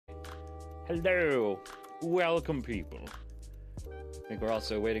Hello. Welcome, people. I think we're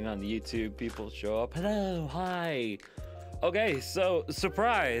also waiting on the YouTube people to show up. Hello. Hi. Okay, so,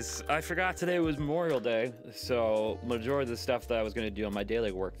 surprise. I forgot today was Memorial Day, so majority of the stuff that I was going to do on my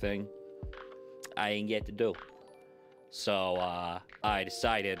daily work thing, I didn't get to do. So, I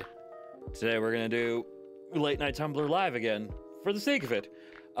decided today we're going to do Late Night Tumblr Live again, for the sake of it.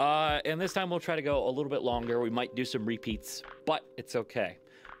 And this time we'll try to go a little bit longer. We might do some repeats, but it's okay.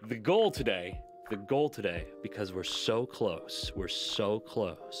 The goal today, because we're so close,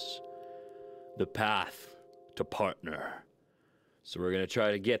 the path to partner. So we're gonna try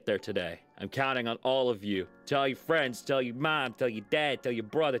to get there today. I'm counting on all of you. Tell your friends, tell your mom, tell your dad, tell your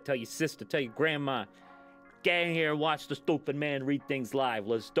brother, tell your sister, tell your grandma. Get in here and watch the stupid man read things live.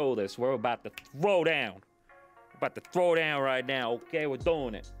 Let's do this. We're about to throw down. We're about to throw down right now, okay? We're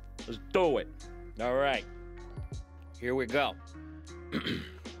doing it. Let's do it. All right. Here we go.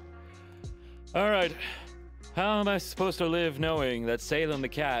 All right. How am I supposed to live knowing that Salem the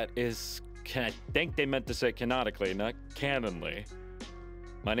cat is... I think they meant to say canonically, not canonly.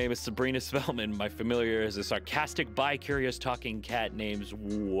 My name is Sabrina Spellman. My familiar is a sarcastic, bi-curious talking cat named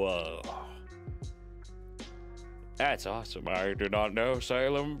Whoa. That's awesome. I did not know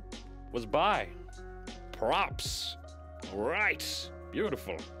Salem was bi. Props. All right.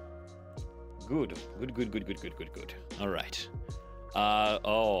 Beautiful. Good. All right.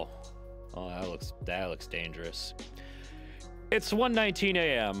 Oh, that looks dangerous. It's 1:19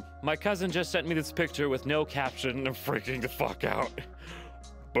 a.m. My cousin just sent me this picture with no caption. I'm freaking the fuck out.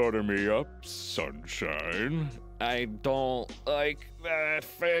 Butter me up, sunshine. I don't like that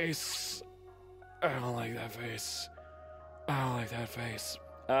face. I don't like that face.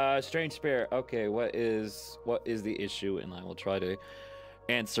 Strange spirit. Okay, what is the issue? And I will try to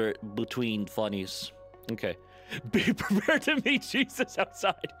answer it between funnies. Okay. Be prepared to meet Jesus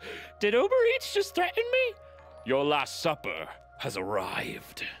outside. Did Uber Eats just threaten me? Your last supper has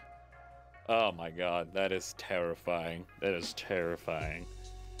arrived. Oh my god, that is terrifying.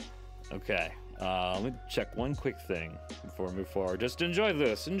 Okay, let me check one quick thing before we move forward. Just enjoy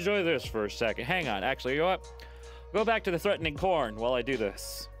this for a second. Hang on, actually, you know what? Go back to the threatening corn while I do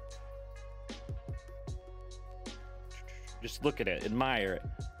this. Just look at it, admire it.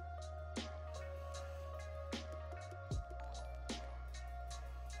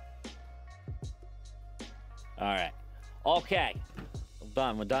 All right. Okay.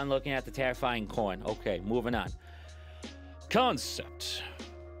 We're done looking at the terrifying corn. Okay, moving on. Concept.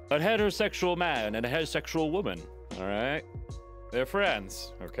 A heterosexual man and a heterosexual woman. All right? They're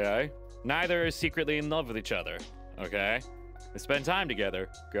friends, okay? Neither is secretly in love with each other, okay? They spend time together.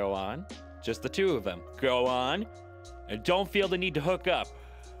 Go on. Just the two of them. Go on. And don't feel the need to hook up.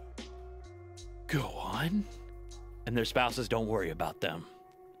 Go on. And their spouses don't worry about them.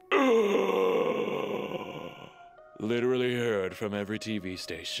 Literally heard from every TV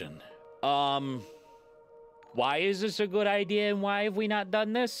station. Why is this a good idea and why have we not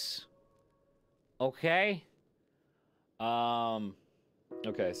done this? Okay.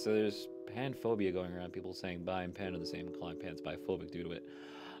 Okay, so there's panphobia going around. People saying bi and pan are the same, calling pants biphobic due to it.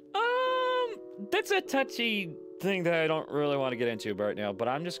 That's a touchy thing that I don't really want to get into right now, but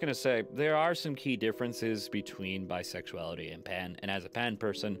I'm just gonna say there are some key differences between bisexuality and pan, and as a pan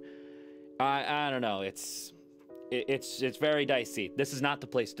person, I don't know, it's very dicey. This is not the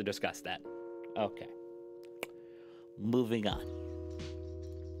place to discuss that. Okay. Moving on.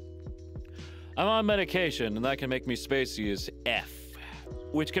 I'm on medication, and that can make me spacey as F,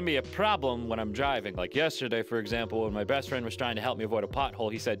 which can be a problem when I'm driving. Like yesterday, for example, when my best friend was trying to help me avoid a pothole,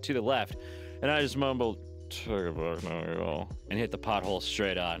 he said, to the left, and I just mumbled, take it back now, y'all, and hit the pothole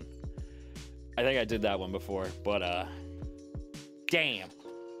straight on. I think I did that one before, but, damn.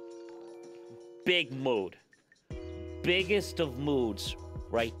 Big mood. Biggest of moods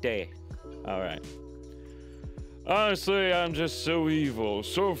right there. All right. Honestly, I'm just so evil,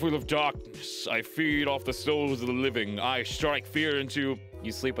 so full of darkness. I feed off the souls of the living. I strike fear into...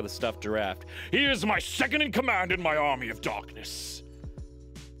 You sleep with a stuffed giraffe. He is my second in command in my army of darkness.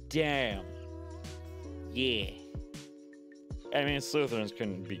 Damn. Yeah. I mean, Slytherins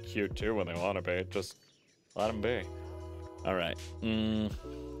can be cute too when they want to be. Just let them be. All right.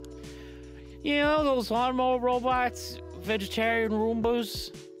 You know those lawnmower robots, vegetarian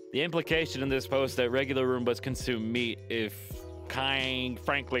Roombas? The implication in this post that regular Roombas consume meat is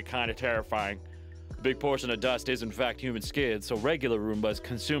frankly kind of terrifying. A big portion of dust is in fact human skin, so regular Roombas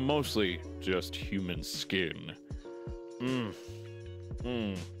consume mostly just human skin. I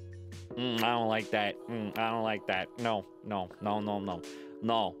don't like that. I don't like that. No.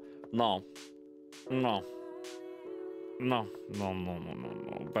 No.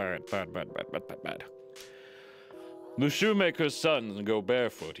 Bad. The shoemaker's sons go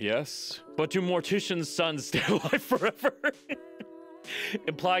barefoot, yes? But do mortician's sons stay alive forever?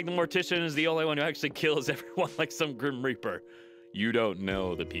 Implying the mortician is the only one who actually kills everyone like some Grim Reaper. You don't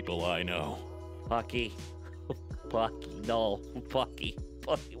know the people I know. Pucky, no. Pucky,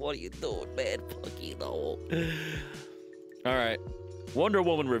 what are you doing, man? Pucky, no. Alright. Wonder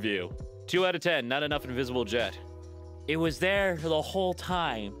Woman review. 2 out of 10, not enough invisible jet. It was there the whole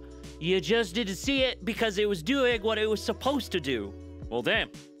time. You just didn't see it because it was doing what it was supposed to do. Well,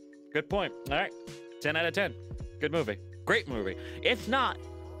 damn. Good point. All right. 10 out of 10. Good movie. Great movie. If not,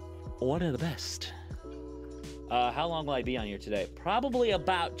 one of the best. How long will I be on here today? Probably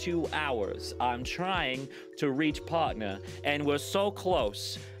about 2 hours. I'm trying to reach partner, and we're so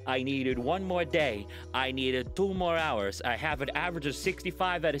close. I needed 1 more day. I needed 2 more hours. I have an average of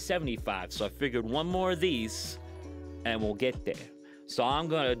 65 out of 75, so I figured 1 more of these, and we'll get there. So I'm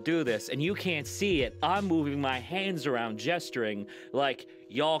gonna do this, and you can't see it. I'm moving my hands around, gesturing like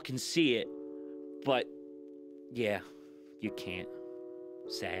y'all can see it. But, yeah, you can't.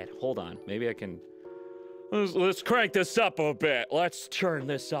 Sad. Hold on, maybe I can... Let's crank this up a bit. Let's turn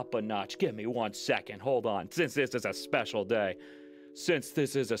this up a notch. Give me 1 second, hold on. Since this is a special day,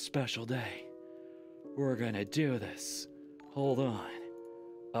 we're gonna do this. Hold on.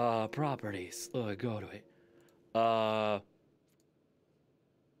 Properties, go to it.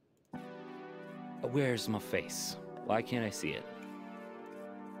 Where's my face? Why can't I see it?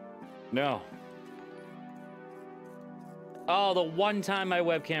 No. Oh, the one time my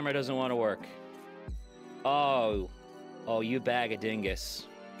web camera doesn't want to work. Oh, you bag of dingus.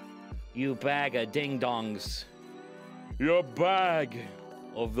 You bag of ding-dongs. Your bag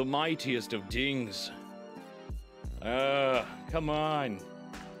of the mightiest of dings. Come on.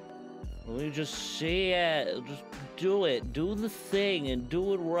 Will you just see it? Just do it. Do the thing and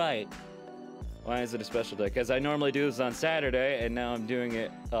do it right. Why is it a special day? Because I normally do this on Saturday, and now I'm doing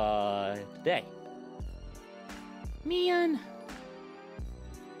it, today. Man,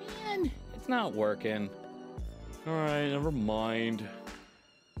 it's not working. Alright, never mind.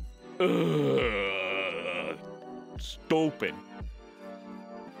 Stupid.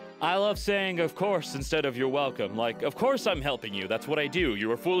 I love saying, of course, instead of you're welcome. Like, of course I'm helping you. That's what I do.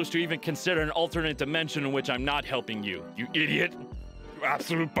 You are foolish to even consider an alternate dimension in which I'm not helping you. You idiot. You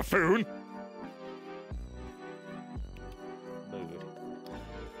absolute buffoon.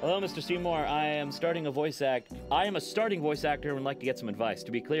 Hello, Mr. Seymour. I am a starting voice actor and would like to get some advice.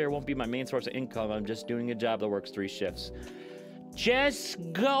 To be clear, it won't be my main source of income. I'm just doing a job that works 3 shifts. Just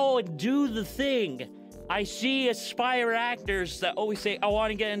go and do the thing. I see aspire actors that always say, I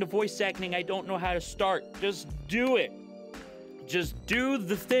want to get into voice acting. I don't know how to start. Just do it. Just do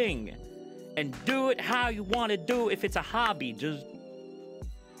the thing. And do it how you want to do it. If it's a hobby, just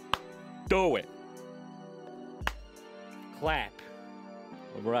do it. Clap.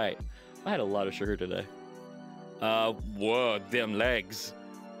 Right. I had a lot of sugar today. Whoa, them legs.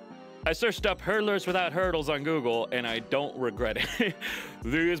 I searched up hurdlers without hurdles on Google, and I don't regret it.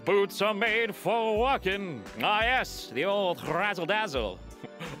 These boots are made for walking. Ah, yes, the old razzle-dazzle.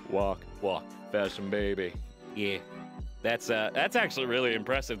 Walk, fashion baby. Yeah, that's actually really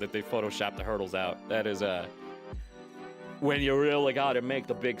impressive that they photoshopped the hurdles out. That is, when you really gotta make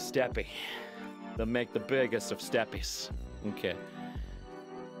the big steppy. To make the biggest of steppies. Okay.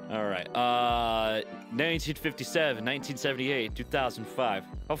 All right, 1957, 1978, 2005.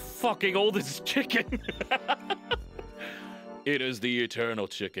 How fucking old is this chicken? It is the eternal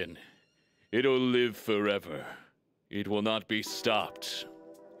chicken. It'll live forever. It will not be stopped.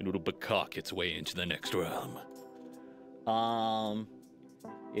 It will becock its way into the next realm.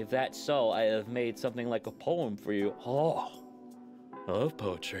 If that's so, I have made something like a poem for you. Oh, I love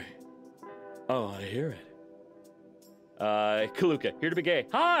poetry. I want to hear it. Kaluka, here to be gay.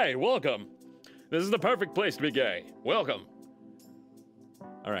 Hi, welcome. This is the perfect place to be gay. Welcome.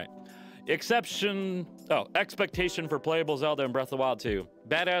 All right. Expectation for playable Zelda in Breath of the Wild 2.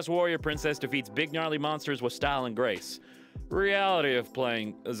 Badass warrior princess defeats big gnarly monsters with style and grace. Reality of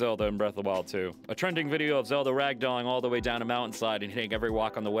playing Zelda in Breath of the Wild 2. A trending video of Zelda ragdolling all the way down a mountainside and hitting every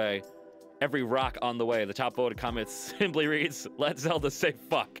rock on the way. The top voted comment simply reads, "Let Zelda say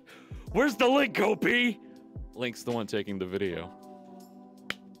fuck." Where's the link, OP? Link's the one taking the video.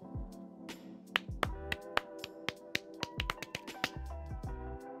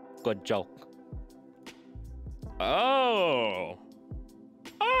 Good joke. Oh,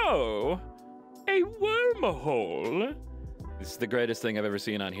 a wormhole. This is the greatest thing I've ever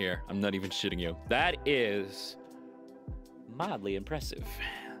seen on here. I'm not even shitting you. That is mildly impressive.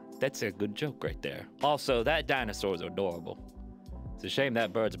 That's a good joke right there. Also, that dinosaur's adorable. It's a shame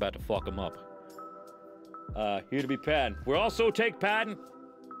that bird's about to fuck him up. Here to be patterned. We'll also take pattern.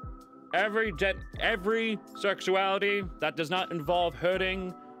 Every sexuality that does not involve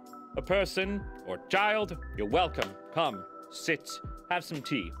hurting a person or child, you're welcome. Come, sit, have some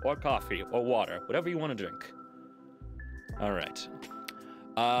tea or coffee or water, whatever you want to drink. All right.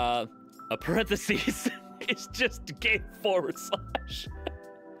 A parentheses is just gay /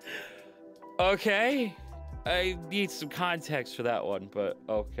 Okay. I need some context for that one, but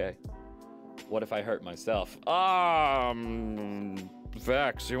okay. What if I hurt myself?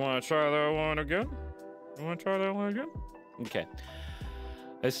 Vex, you want to try that one again? Okay.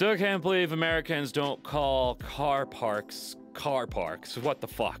 I still can't believe Americans don't call car parks. What the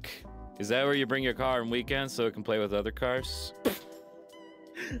fuck? Is that where you bring your car on weekends so it can play with other cars?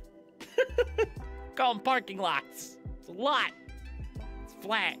 Call them parking lots. It's a lot. It's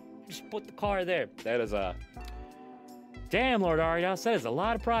flat. Just put the car there. That is a... Damn, Lord Arias, that is a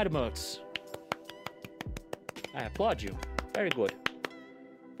lot of pride emotes. I applaud you. Very good.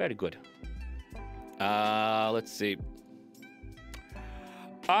 Very good. Let's see.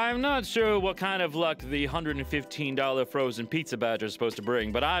 I'm not sure what kind of luck the $115 frozen pizza badge is supposed to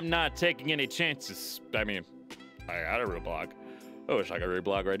bring, but I'm not taking any chances. I mean, I got a reblog. I wish I could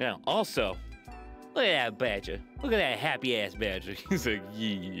reblog right now. Also, look at that badger. Look at that happy-ass badger. He's like,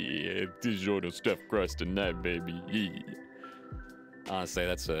 yeah, DiGiorno stuffed crust tonight, baby. Yeah. Honestly,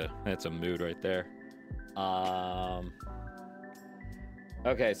 that's a mood right there.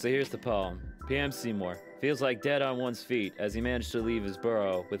 Okay, so here's the poem. PM Seymour. Feels like dead on one's feet as he managed to leave his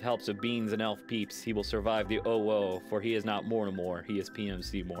burrow. With helps of beans and elf peeps, he will survive the oh, for he is not more. He is PM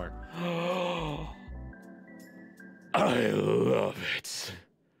Seymour. I love it.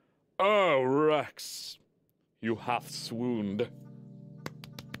 Oh, Rex, you have swooned.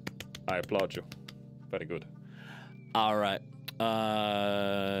 I applaud you. Very good. All right.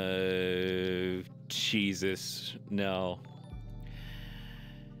 Jesus, no.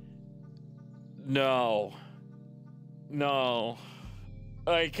 No.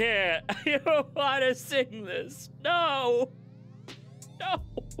 I can't. I don't want to sing this. No.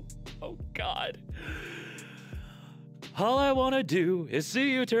 Oh, God. All I want to do is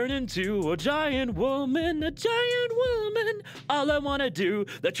see you turn into a giant woman. All I want to do,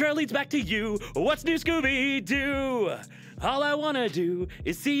 the trail leads back to you. What's new, Scooby-Doo? All I want to do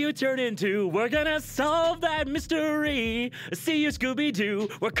is see you turn into, we're gonna solve that mystery. See you, Scooby-Doo,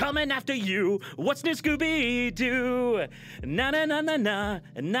 we're coming after you. What's new, Scooby-Doo? Na-na-na-na-na,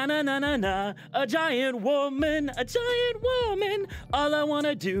 a giant woman. All I want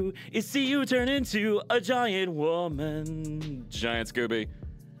to do is see you turn into a giant woman. Giant Scooby.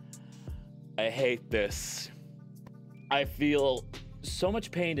 I hate this. I feel so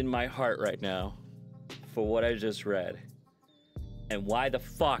much pain in my heart right now for what I just read. And why the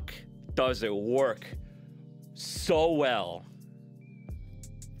fuck does it work so well?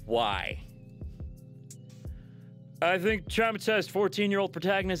 Why? I think traumatized 14-year-old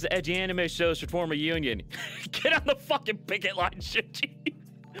protagonists of edgy anime shows should form a union. Get on the fucking picket line, Shinji.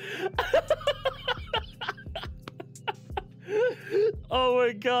 Oh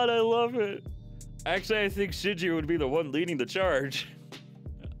my god, I love it. Actually, I think Shinji would be the one leading the charge.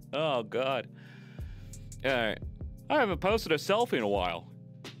 Oh god. Alright. I haven't posted a selfie in a while.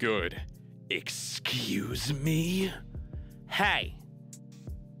 Good. Excuse me? Hey.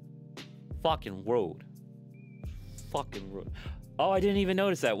 Fucking rude. Oh, I didn't even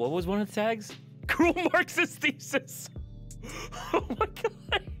notice that. What was one of the tags? Cruel Marxist thesis. Oh my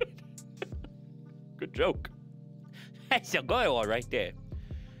god. Good joke. That's a good one right there.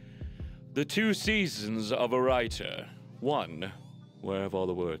 The 2 seasons of a writer. 1. Where have all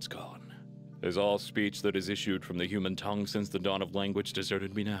the words gone? Is all speech that is issued from the human tongue since the dawn of language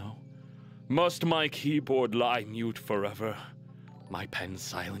deserted me now? Must my keyboard lie mute forever? My pen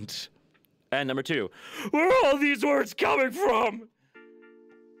silent? And number 2, where are all these words coming from?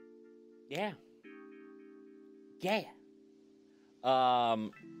 Yeah.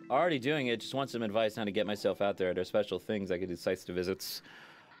 Already doing it, just want some advice on how to get myself out there. Are there special things I could do, sites to visits?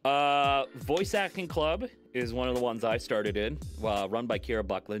 Voice Acting Club is one of the ones I started in, run by Kira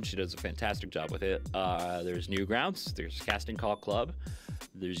Buckland. She does a fantastic job with it. There's Newgrounds, there's Casting Call Club,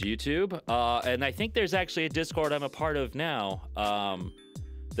 there's YouTube, and I think there's actually a Discord I'm a part of now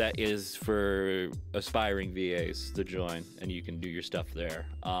that is for aspiring VAs to join, and you can do your stuff there.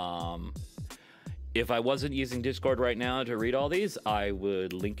 If I wasn't using Discord right now to read all these, I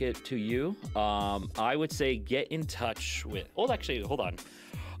would link it to you. I would say get in touch with... Hold on.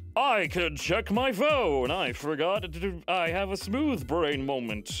 I could check my phone. I forgot to. I have a smooth brain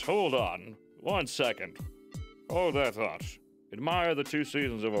moment. Hold on. 1 second. Hold that thought. Admire the 2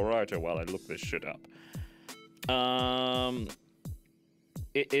 seasons of a writer while I look this shit up.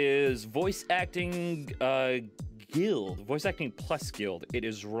 It is voice acting guild. Voice acting plus guild. It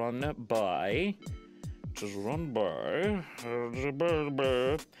is run by.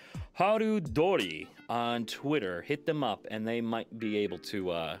 Haru Dori on Twitter. Hit them up and they might be able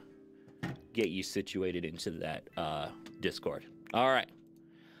to get you situated into that Discord. All right.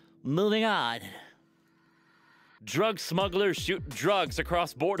 Moving on. Drug smugglers shoot drugs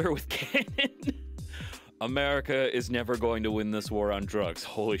across border with cannon. America is never going to win this war on drugs.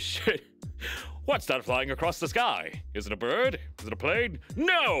 Holy shit. What's that flying across the sky? Is it a bird? Is it a plane?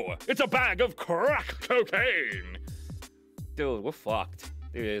 No! It's a bag of crack cocaine! Dude, we're fucked.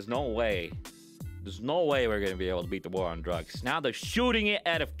 Dude, there's no way. There's no way we're gonna be able to beat the war on drugs. Now they're shooting it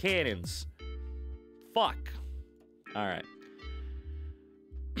out of cannons. Fuck. Alright.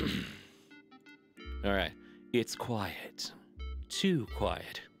 Alright. It's quiet. Too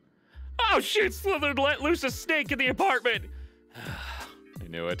quiet. Oh shit! Slytherin let loose a snake in the apartment! I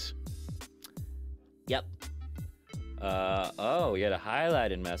knew it. Yep. Oh, you had a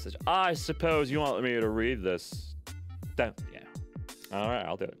highlighted message. I suppose you want me to read this. Yeah. Alright,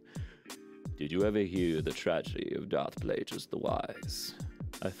 I'll do it. Did you ever hear the tragedy of Darth Plagueis the Wise?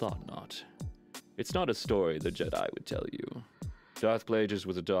 I thought not. It's not a story the Jedi would tell you. Darth Plagueis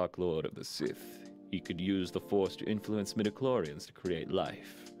was a Dark Lord of the Sith. He could use the Force to influence midichlorians to create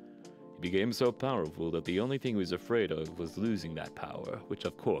life. He became so powerful that the only thing he was afraid of was losing that power, which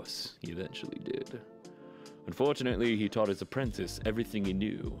of course he eventually did. Unfortunately, he taught his apprentice everything he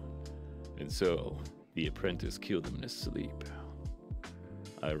knew, and so the apprentice killed him in his sleep.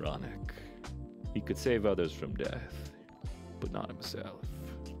 Ironic. He could save others from death, but not himself.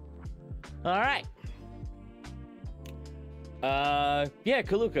 All right. Yeah,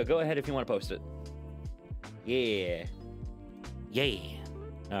 Kaluka, go ahead if you want to post it. Yeah.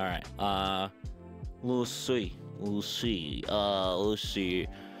 All right. Let's see.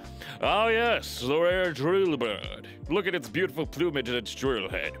 Oh yes, the rare drill bird. Look at its beautiful plumage and its drill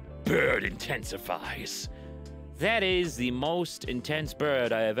head. Bird intensifies. That is the most intense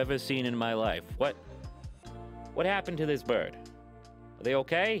bird I have ever seen in my life. What happened to this bird? Are they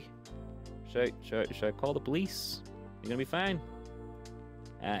okay? Should I call the police? You gonna be fine?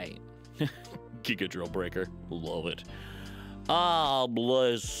 Alright. Giga drill breaker. Love it.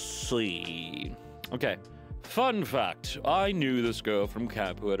 Let's see. Okay. Fun fact. I knew this girl from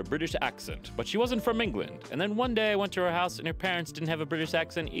camp who had a British accent, but she wasn't from England. And then one day I went to her house and her parents didn't have a British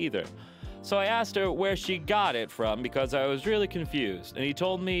accent either. So I asked her where she got it from because I was really confused. And she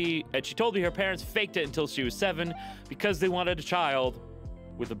told me her parents faked it until she was 7 because they wanted a child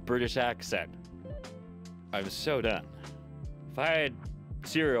with a British accent. I'm so done. If I had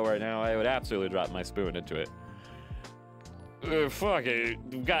cereal right now, I would absolutely drop my spoon into it. Fuck it.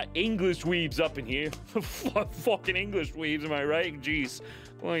 We've got English weebs up in here. Fucking English weebs, am I right? Jeez.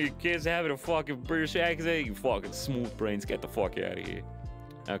 One of your kids having a fucking British accent, you fucking smooth brains, get the fuck out of here.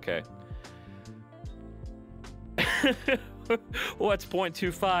 Okay. What's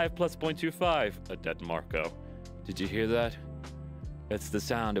 0.25 plus 0.25? A dead Marco. Did you hear that? It's the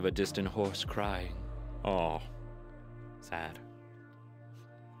sound of a distant horse crying. Oh. Sad.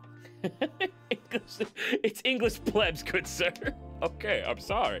 It's English plebs, good sir. Okay, I'm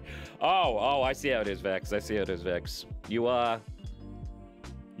sorry. Oh, I see how it is, Vex. I see how it is, Vex. You one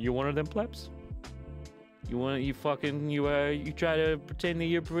of them plebs? You try to pretend that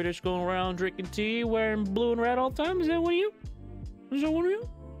you're British, going around drinking tea, wearing blue and red all the time? Is that one of you? Is that one of you?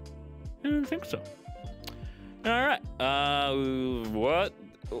 I didn't think so. All right. What?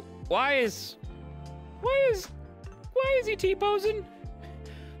 Why is he T-posing?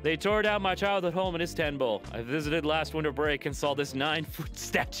 They tore down my childhood home in Istanbul. I visited last winter break and saw this 9-foot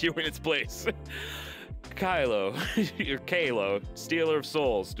statue in its place. Kylo, stealer of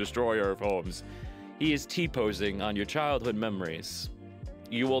souls, destroyer of homes. He is T-posing on your childhood memories.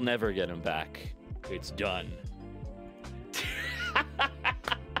 You will never get him back. It's done.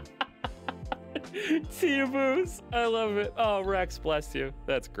 T-boos. I love it. Oh, Rex, bless you.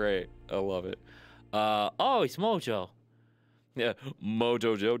 That's great. I love it. Oh, it's Mojo. Yeah,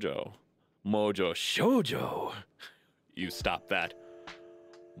 Mojo Jojo. Mojo Shoujo. You stop that.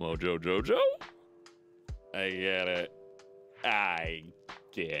 Mojo Jojo? I get it. I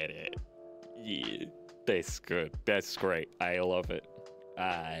get it. Yeah, that's good. That's great. I love it.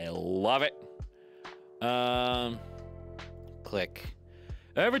 I love it. Click.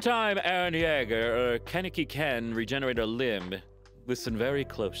 Every time Aaron Yeager or Kaneki Ken regenerate a limb, listen very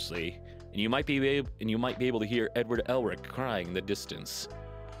closely, and you might be able to hear Edward Elric crying in the distance.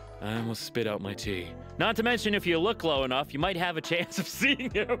 I almost spit out my tea. Not to mention, if you look low enough, you might have a chance of seeing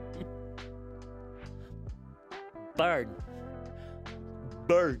him. Bird.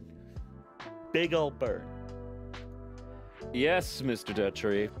 Bird. Big old bird. Yes, Mr.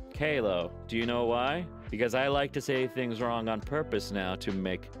 Dutry. Kalo, do you know why? Because I like to say things wrong on purpose now to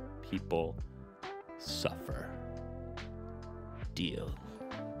make people suffer. Deal.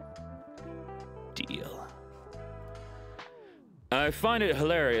 Deal. I find it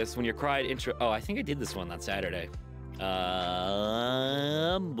hilarious when your cried intro. Oh, I think I did this one on Saturday.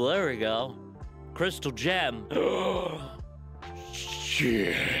 There we go. Crystal gem.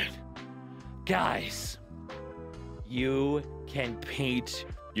 Shit. Guys, you can paint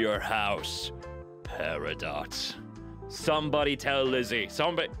your house Peridot. Somebody tell Lizzie.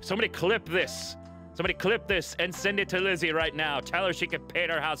 Somebody clip this. Somebody clip this and send it to Lizzie right now. Tell her she can paint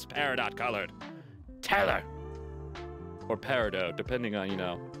her house Peridot colored. Tell her. Or Peridot, depending on, you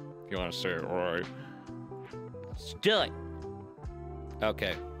know, if you want to say it right. Let's do it.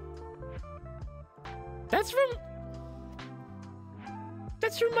 Okay. That's from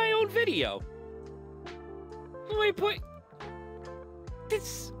my own video. Wait,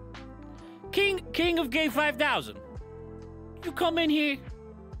 this King of Gay 5000. You come in here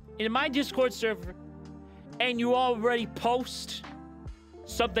in my Discord server and you already post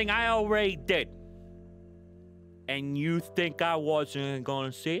something I already did. And you think I wasn't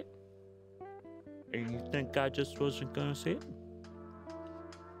gonna see it? And you think I just wasn't gonna see it?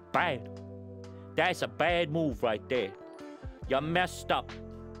 Bad. That's a bad move right there. You messed up.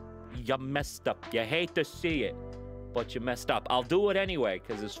 You messed up. You hate to see it, but you messed up. I'll do it anyway,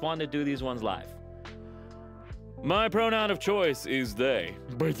 because it's fun to do these ones live. My pronoun of choice is they.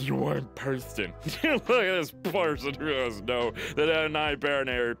 But you aren't person. Look at this person who doesn't know that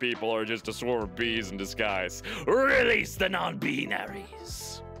non-binary people are just a swarm of bees in disguise. Release the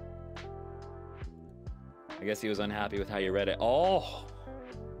non-binaries. I guess he was unhappy with how you read it. Oh.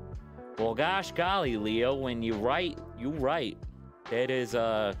 Well, gosh golly, Leo, when you write, you write. It is,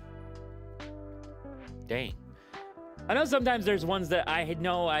 dang. I know sometimes there's ones that I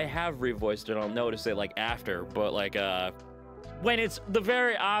know I have revoiced and I'll notice it, like, after, but, like, when it's the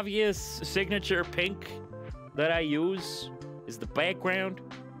very obvious signature pink that I use is the background,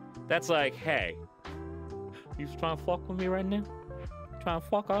 that's like, hey, you trying to fuck with me right now? Trying to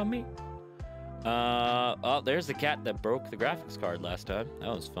fuck on me? Oh, there's the cat that broke the graphics card last time. That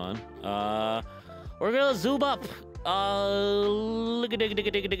was fun. We're gonna zoom up.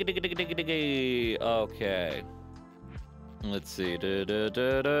 Okay. Let's see.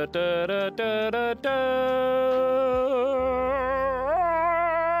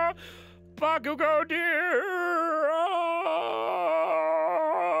 Bakugo dear.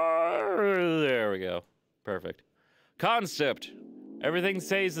 There we go. Perfect. Concept. Everything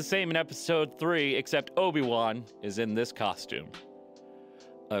stays the same in episode 3, except Obi-Wan is in this costume.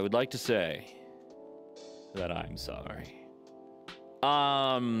 I would like to say that I'm sorry.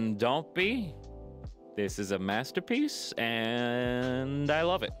 Don't be. This is a masterpiece, and I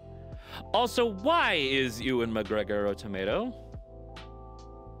love it. Also, why is Ewan McGregor a tomato?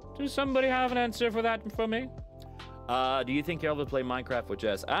 Does somebody have an answer for that for me? Do you think you'll ever play Minecraft with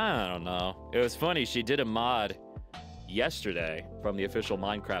Jess? I don't know. It was funny, she did a mod yesterday from the official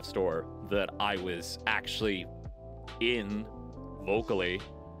Minecraft store that I was actually in vocally.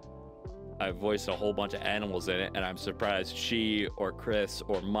 I voiced a whole bunch of animals in it, and I'm surprised she or Chris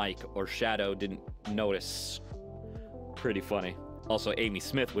or Mike or Shadow didn't notice. Pretty funny. Also, Amy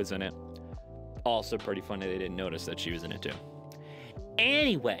Smith was in it. Also pretty funny they didn't notice that she was in it too.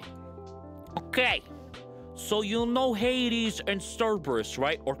 Anyway, okay. So you know Hades and Cerberus,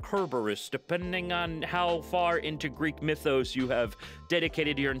 right? Or Kerberos, depending on how far into Greek mythos you have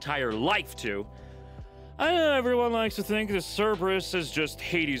dedicated your entire life to. I know everyone likes to think that Cerberus is just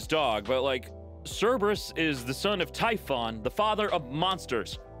Hades' dog, but like, Cerberus is the son of Typhon, the father of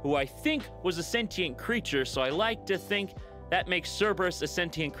monsters, who I think was a sentient creature, so I like to think that makes Cerberus a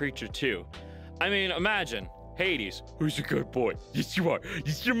sentient creature too. I mean, imagine. Hades, who's a good boy? Yes, you are.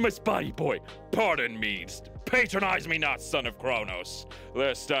 Yes, you're my spotty boy. Pardon me. Patronize me not, son of Kronos,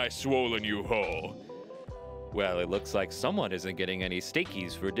 lest I swollen you whole. Well, it looks like someone isn't getting any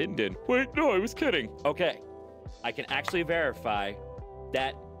steakies for Din Din. Wait, no, I was kidding. Okay, I can actually verify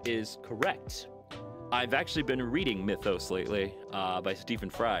that is correct. I've actually been reading Mythos lately by Stephen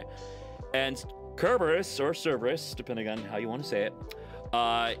Fry. And Kerberos, or Cerberus, depending on how you want to say it,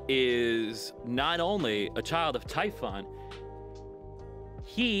 is not only a child of Typhon,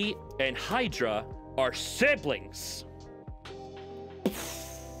 he and Hydra are siblings.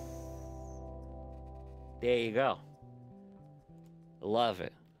 There you go. Love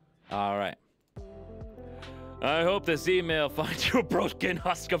it. All right. I hope this email finds you a broken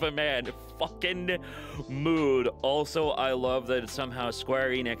husk of a man. Fucking mood. Also, I love that it's somehow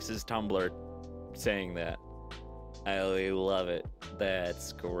Square Enix's Tumblr saying that. I love it.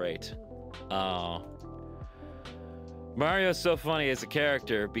 That's great. Oh. Mario's so funny as a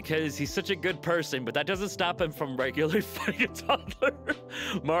character because he's such a good person, but that doesn't stop him from regularly fighting a toddler.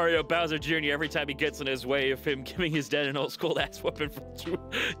 Mario Bowser Jr. every time he gets in his way of him giving his dad an old school ass whooping for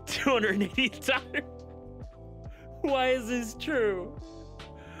 280 times. Why is this true?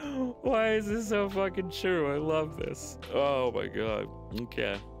 Why is this so fucking true? I love this. Oh my god.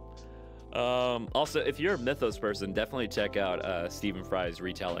 Okay. Also, if you're a Mythos person, definitely check out Stephen Fry's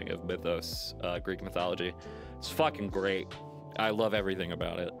retelling of Mythos, Greek mythology. It's fucking great. I love everything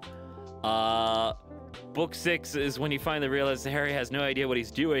about it. Book 6 is when you finally realize that Harry has no idea what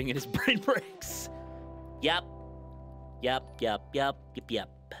he's doing and his brain breaks. Yep.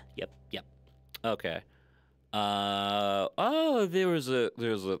 Okay. Oh, there's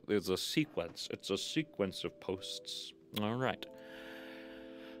a sequence. It's a sequence of posts. All right.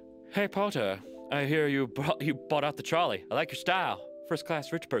 Hey Potter, I hear you bought out the trolley. I like your style. First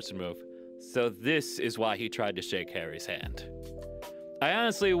class rich person move. So this is why he tried to shake Harry's hand. I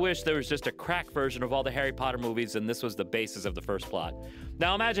honestly wish there was just a crack version of all the Harry Potter movies and this was the basis of the first plot.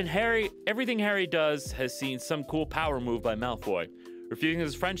 Now imagine everything Harry does has seen some cool power move by Malfoy. Refusing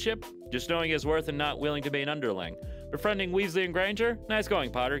his friendship, just knowing his worth and not willing to be an underling. Befriending Weasley and Granger, nice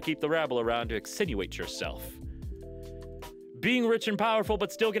going Potter, keep the rabble around to extenuate yourself. Being rich and powerful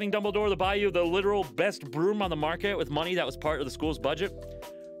but still getting Dumbledore to buy you the literal best broom on the market with money that was part of the school's budget.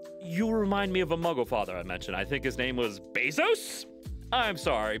 You remind me of a Muggle father I mentioned. I think his name was Bezos? I'm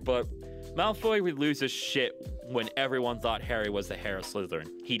sorry, but Malfoy would lose his shit when everyone thought Harry was the heir of Slytherin.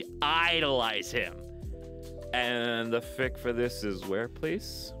 He'd idolize him. And the fic for this is where,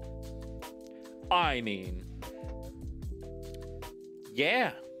 please? I mean,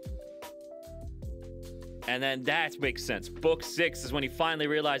 yeah. And then that makes sense. Book 6 is when he finally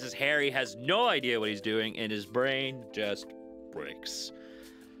realizes Harry has no idea what he's doing and his brain just breaks.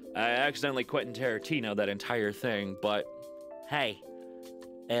 I accidentally Quentin Tarantino that entire thing, but hey,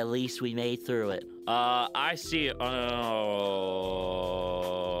 at least we made through it. I see it. Oh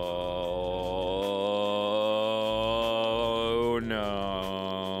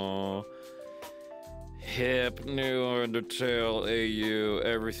no. Hip, new Undertale, AU,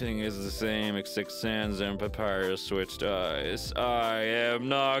 everything is the same except Sans and Papyrus switched eyes. I am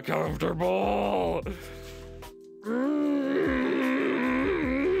not comfortable.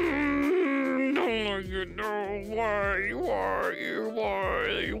 You know why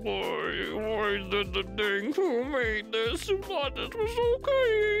did the thing who made this? Thought this was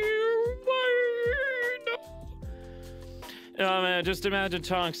okay. Oh man, just imagine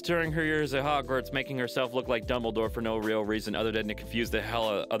Tonks during her years at Hogwarts making herself look like Dumbledore for no real reason other than to confuse the hell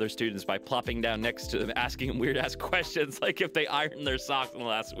out of other students by plopping down next to them, asking them weird-ass questions like if they ironed their socks in the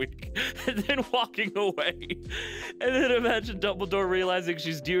last week, and then walking away. And then imagine Dumbledore realizing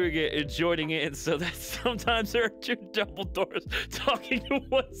she's doing it and joining in so that sometimes there are two Dumbledores talking to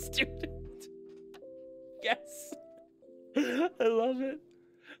one student. Yes. I love it.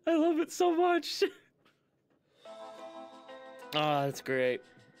 I love it so much. Oh, that's great.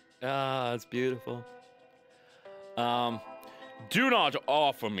 Ah, that's beautiful. Do not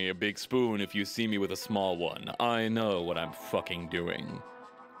offer me a big spoon if you see me with a small one. I know what I'm fucking doing.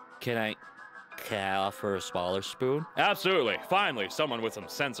 Can I offer a smaller spoon? Absolutely. Finally, someone with some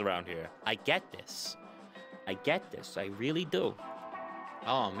sense around here. I get this. I really do.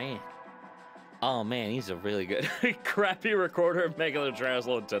 Oh, man. Oh, man, he's a really good... Crappy recorder of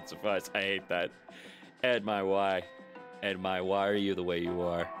Megalodrowsel intensifies. I hate that. Ed, my why. And why are you the way you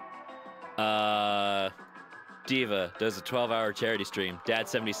are? Diva does a 12-hour charity stream. Dad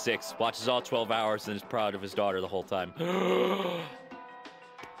 76 watches all 12 hours and is proud of his daughter the whole time.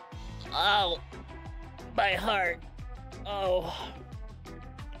 Oh, my heart. Oh,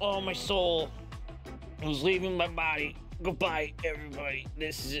 my soul. I was leaving my body. Goodbye, everybody.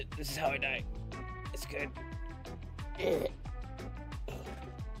 This is it. This is how I die. It's good.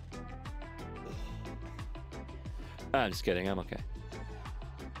 I'm just kidding, I'm okay.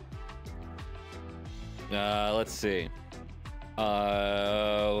 Let's see.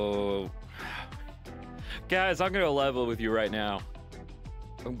 Guys, I'm gonna level with you right now.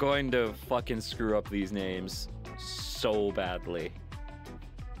 I'm going to fucking screw up these names so badly.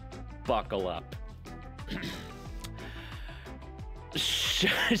 Buckle up.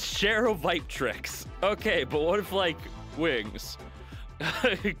 Cherovipe tricks. Okay, but what if, like, wings?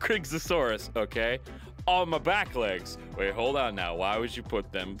 Krigzosaurus, okay. on my back legs. Wait, hold on now. Why would you put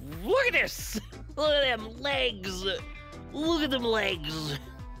them? Look at this. Look at them legs. Look at them legs.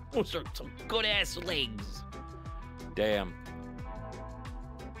 Those are some good ass legs. Damn.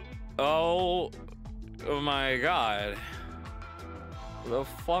 Oh my god. The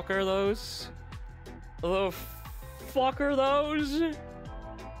fuck are those? The fuck are those?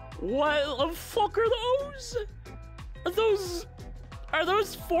 What the fuck are those? Are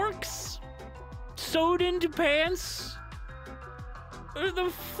those forks sewed into pants? What the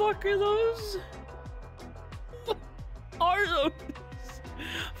fuck are those? What are those?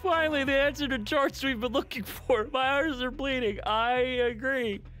 Finally, the answer to charts we've been looking for. My eyes are bleeding. I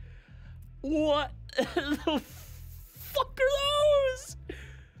agree. What the fuck are those?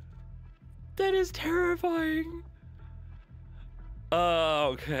 That is terrifying.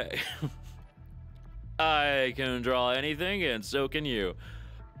 Okay. I can draw anything, and so can you.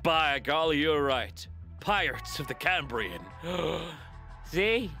 By golly, you're right. Pirates of the Cambrian.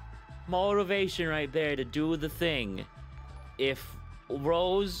 See? Motivation right there to do the thing. If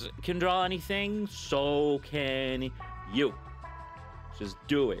Rose can draw anything, so can you. Just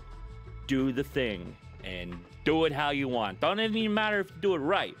do it. Do the thing. And do it how you want. Don't even matter if you do it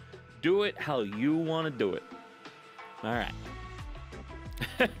right. Do it how you want to do it. All right.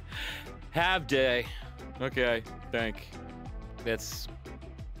 Have day. Okay, that's,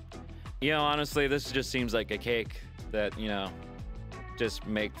 you know, honestly, this just seems like a cake that, you know, just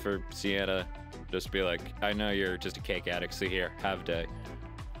make for Cyana. Just be like, I know you're just a cake addict, so here, have day.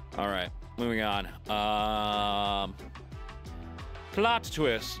 All right, moving on. Plot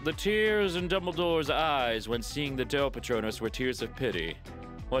twist. The tears in Dumbledore's eyes when seeing the dough Patronus were tears of pity.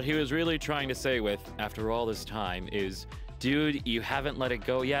 What he was really trying to say with, after all this time, is, dude, you haven't let it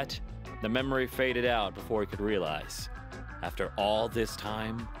go yet? The memory faded out before he could realize. After all this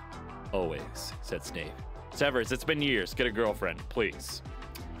time? Always, said Snape. Severus, it's been years. Get a girlfriend, please.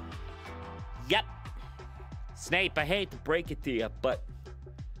 Yep. Snape, I hate to break it to you, but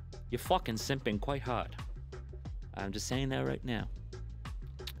you're fucking simping quite hard. I'm just saying that right now.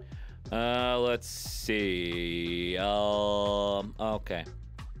 Let's see. Okay.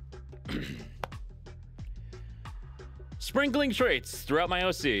 Sprinkling traits throughout my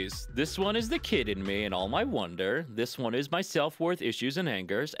OCs. This one is the kid in me and all my wonder. This one is my self-worth issues and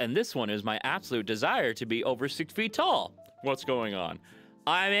angers. And this one is my absolute desire to be over 6 feet tall. What's going on?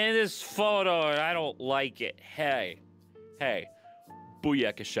 I'm in this photo and I don't like it. Hey.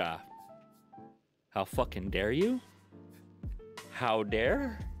 Booyakasha. How fucking dare you? How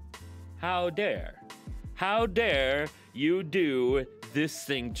dare? How dare? How dare you do this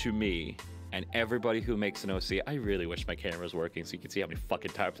thing to me? And everybody who makes an OC, I really wish my camera was working so you can see how many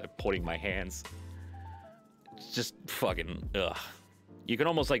fucking times I'm putting my hands. It's just fucking, ugh. You can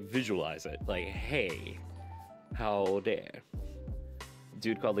almost like visualize it. Like, hey, how dare.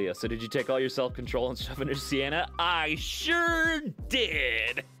 Dude called Leah, so did you take all your self-control and stuff into Cyana? I sure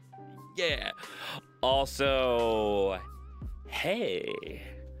did. Yeah. Also, hey,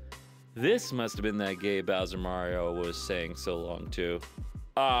 this must have been that gay Bowser Mario was saying so long too.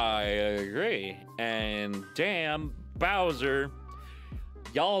 I agree. And damn, Bowser,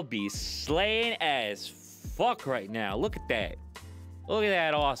 y'all be slaying as fuck right now. Look at that. Look at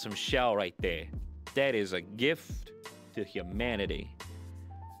that awesome shell right there. That is a gift to humanity.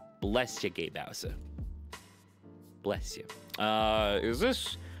 Bless you, gay Bowser. Bless you. Is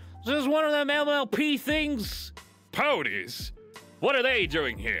this one of them MLP things? Ponies. What are they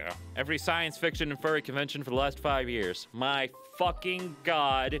doing here? Every science fiction and furry convention for the last 5 years. My fucking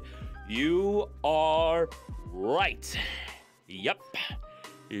God, you are right. Yup.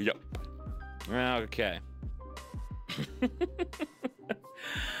 Okay.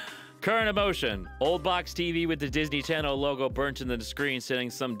 Current emotion. Old box TV with the Disney Channel logo burnt into the screen sitting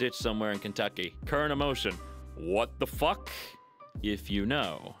in some ditch somewhere in Kentucky. Current emotion. What the fuck? If you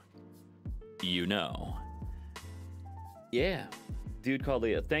know, you know. Yeah. Dude called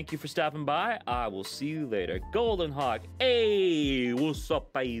Leah. Thank you for stopping by. I will see you later. Golden Hawk. Hey, what's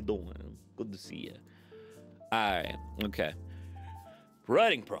up? How you doing? Good to see you. All right. Okay.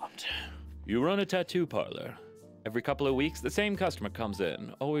 Writing prompt. You run a tattoo parlor. Every couple of weeks, the same customer comes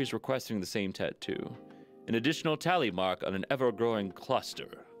in, always requesting the same tattoo. An additional tally mark on an ever-growing cluster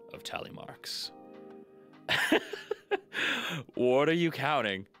of tally marks. What are you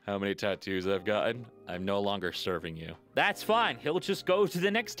counting? How many tattoos I've gotten? I'm no longer serving you. That's fine. He'll just go to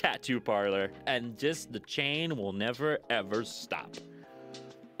the next tattoo parlor and just the chain will never ever stop.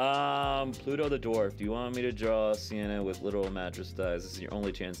 Pluto the Dwarf. Do you want me to draw Cyana with literal mattress thighs? This is your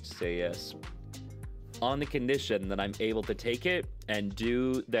only chance to say yes. on the condition that I'm able to take it and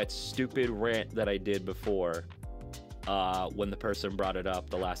do that stupid rant that I did before when the person brought it up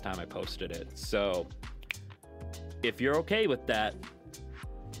the last time I posted it. So if you're okay with that,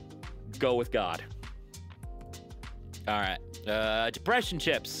 go with God. All right. Depression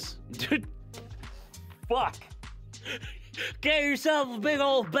chips. Fuck. Get yourself a big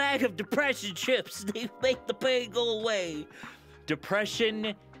old bag of depression chips. They make the pain go away.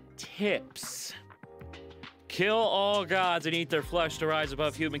 Depression tips. Kill all gods and eat their flesh to rise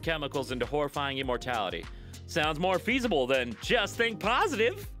above human chemicals into horrifying immortality. Sounds more feasible than just think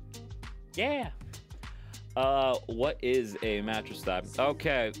positive. Yeah. What is a mattress type?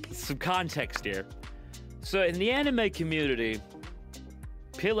 Okay, some context here. So in the anime community,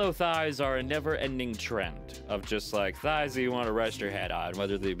 pillow thighs are a never-ending trend of just like thighs that you want to rest your head on,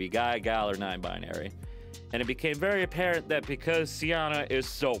 whether they be guy, gal, or non-binary. And it became very apparent that because Cyana is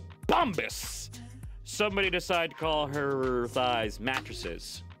so bombus, somebody decided to call her thighs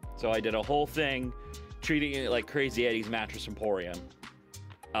mattresses. So I did a whole thing treating it like Crazy Eddie's Mattress Emporium.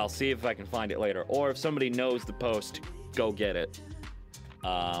 I'll see if I can find it later. Or if somebody knows the post, go get it.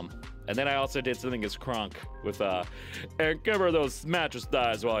 And then I also did something as Kronk with, and give her those mattress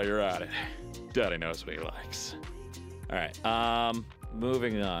thighs while you're at it. Daddy knows what he likes. All right,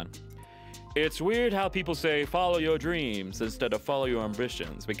 moving on. It's weird how people say follow your dreams instead of follow your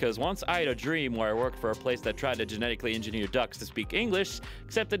ambitions, because once I had a dream where I worked for a place that tried to genetically engineer ducks to speak English,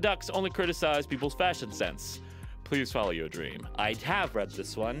 except the ducks only criticize people's fashion sense. Please follow your dream. I have read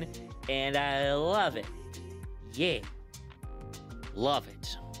this one, and I love it. Yeah. Love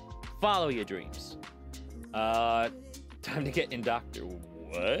it. Follow your dreams. Time to get indoctor.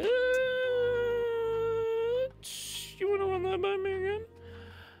 What? You wanna run that by me again?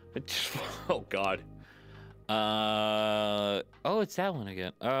 Oh, God. Oh, it's that one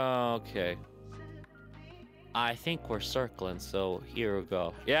again. Okay. I think we're circling, so here we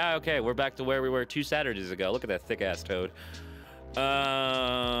go. Yeah, okay, we're back to where we were 2 Saturdays ago. Look at that thick-ass toad.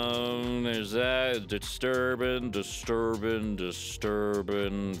 There's that. Disturbing.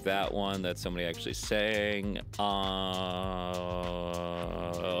 That one that somebody actually sang. Oh,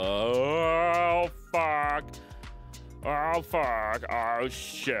 fuck. Oh, fuck. Oh,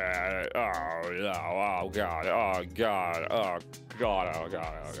 shit. Oh, no. Oh, God. Oh, God. Oh, God. Oh, God. Oh,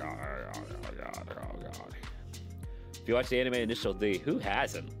 God. Oh, God. Oh, God. Oh, God. If you watch the anime Initial D, who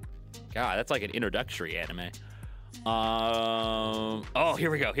hasn't? God, that's like an introductory anime. Oh,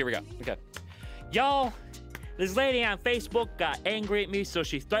 here we go. Okay. Y'all, this lady on Facebook got angry at me, so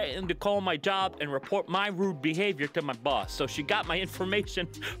she threatened to call my job and report my rude behavior to my boss. So she got my information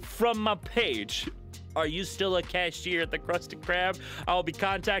from my page. Are you still a cashier at the Krusty Krab? I'll be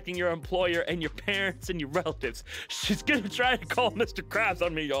contacting your employer and your parents and your relatives. She's gonna try to call Mr. Krabs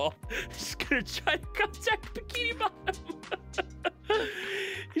on me, y'all. She's gonna try to contact Bikini Bottom.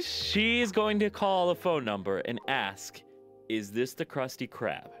 She's going to call a phone number and ask, is this the Krusty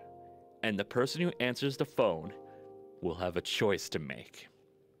Krab? And the person who answers the phone will have a choice to make.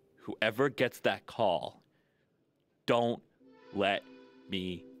 Whoever gets that call, don't let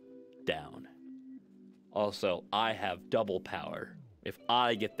me down. Also, I have double power. If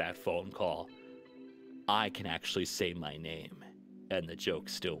I get that phone call, I can actually say my name, and the joke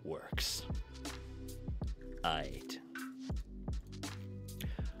still works. Aight.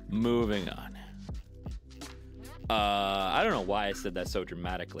 Moving on. I don't know why I said that so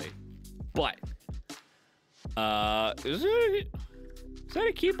dramatically, but is that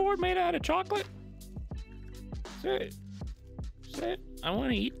a keyboard made out of chocolate? Is it? I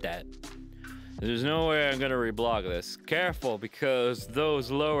want to eat that. There's no way I'm gonna reblog this. Careful, because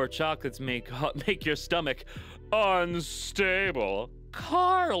those lower chocolates make your stomach unstable.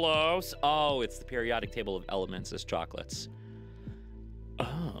 Carlos! Oh, it's the periodic table of elements as chocolates.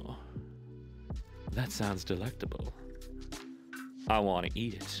 Oh, that sounds delectable. I want to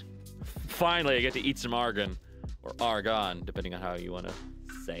eat it. Finally, I get to eat some argon, or argon, depending on how you want to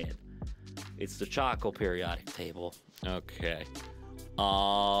say it. It's the chocolate periodic table. Okay.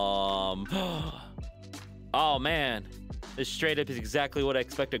 Oh man, this straight up is exactly what I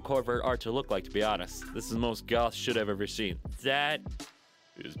expected covert art to look like, to be honest. This is the most goth shit I've ever seen. That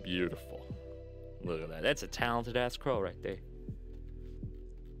is beautiful. Look at that. That's a talented ass crow right there.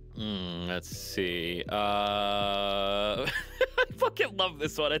 Let's see. I fucking love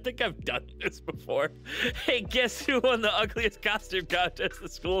this one. I think I've done this before. Hey, guess who won the ugliest costume contest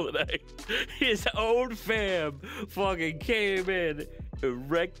at school today? His own fam fucking came in and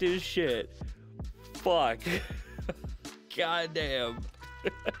wrecked his shit. Fuck. Goddamn.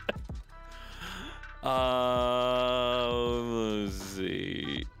 Let's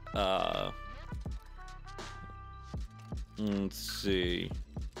see. Let's see.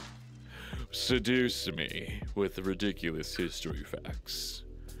 Seduce me with ridiculous history facts.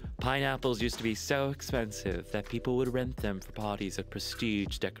 Pineapples used to be so expensive that people would rent them for parties of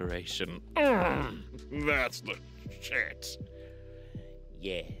prestige decoration. That's the shit.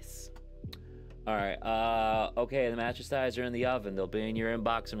 Yes. All right. Okay, the mattress thighs are in the oven. They'll be in your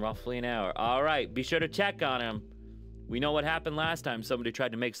inbox in roughly an hour. All right, be sure to check on them. We know what happened last time somebody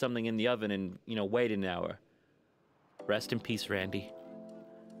tried to make something in the oven and, wait an hour. Rest in peace, Randy.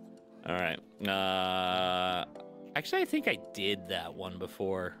 All right. Actually, I think I did that one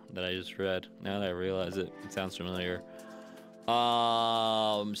before that I just read. Now that I realize it, it sounds familiar.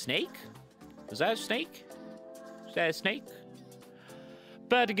 Snake? Was that a snake? Is that a snake?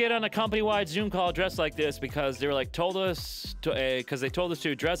 But to get on a company-wide Zoom call dressed like this because they were like told us to, because they told us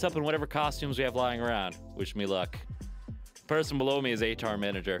to dress up in whatever costumes we have lying around. Wish me luck. The person below me is HR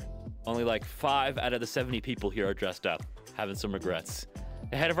manager. Only like 5 out of the 70 people here are dressed up. Having some regrets.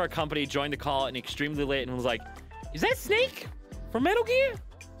 The head of our company joined the call and extremely late and was like, "Is that Snake from Metal Gear?"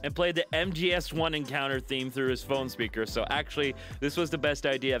 And played the MGS1 encounter theme through his phone speaker. So actually, this was the best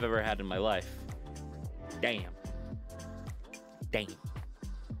idea I've ever had in my life. Damn. Damn.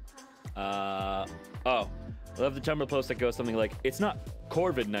 I love the Tumblr post that goes something like, "It's not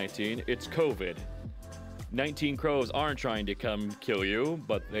Corvid-19, it's COVID. 19 crows aren't trying to come kill you,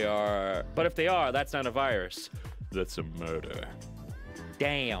 but they are. But if they are, that's not a virus. That's a murder."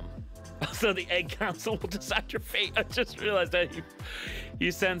 Damn. So the Egg Council will decide your fate. I just realized that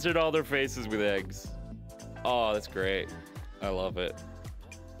you censored all their faces with eggs. Oh, that's great. I love it.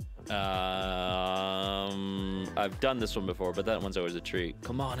 I've done this one before, but that one's always a treat.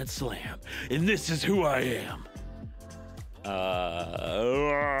 Come on and slam. And this is who I am.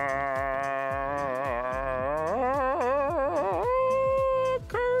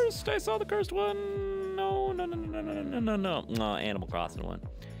 Cursed. I saw the cursed one. No, Animal Crossing one.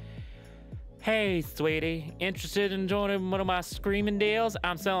 "Hey, sweetie, interested in joining one of my screaming deals?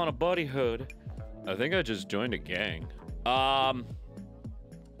 I'm selling a buddy hood." I think I just joined a gang. I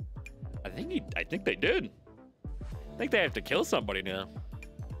think they did. I think they have to kill somebody now.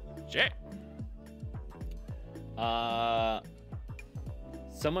 Shit.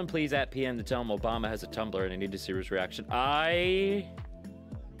 Someone please at PM to tell him Obama has a Tumblr and I need to see his reaction. I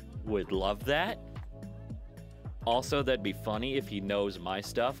would love that. Also, that'd be funny if he knows my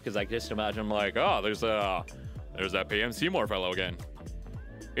stuff, because I just imagine him like, "Oh, there's that PM Seymour fellow again.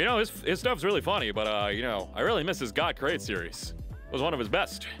 His stuff's really funny, but I really miss his God Create series. It was one of his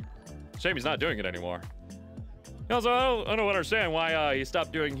best. Shame he's not doing it anymore. Also, I don't understand why he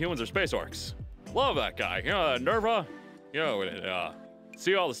stopped doing humans or space orcs. Love that guy. That Nerva.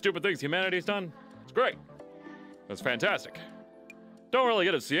 See all the stupid things humanity's done? It's great. That's fantastic. Don't really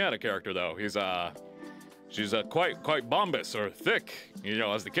get a Cyana character though. She's quite bombous or thick,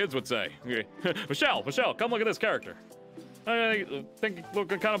 as the kids would say. Michelle, come look at this character. I think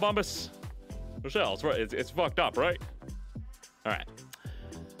looking kind of bombous. Michelle, it's fucked up, right? All right.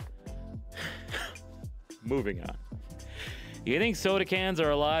 Moving on. You think soda cans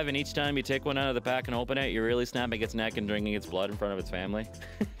are alive and each time you take one out of the pack and open it, you're really snapping its neck and drinking its blood in front of its family?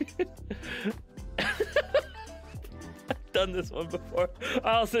 Done this one before.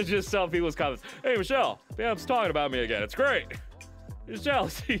 I also just saw people's comments. "Hey, Michelle, Bam's talking about me again. It's great. Michelle,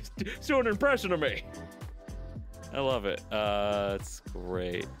 he's doing an impression of me." I love it. It's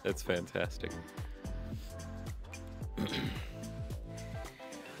great. It's fantastic.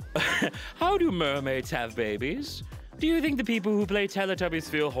 How do mermaids have babies? Do you think the people who play Teletubbies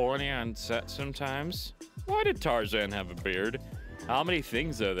feel horny on set sometimes? Why did Tarzan have a beard? How many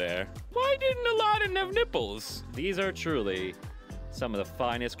things are there? Why didn't Aladdin have nipples? These are truly some of the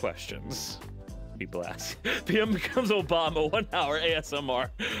finest questions people ask. PM becomes Obama, 1 hour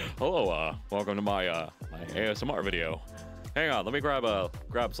ASMR. Hello, welcome to my ASMR video. Hang on, let me grab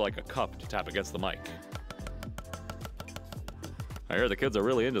like a cup to tap against the mic. I hear the kids are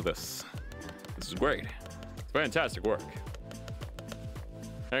really into this. This is great. It's fantastic work.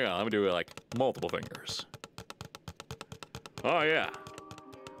 Hang on, let me do like multiple fingers. Oh yeah,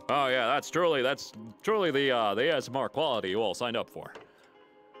 that's truly the ASMR quality you all signed up for.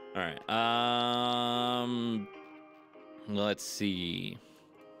 All right, let's see.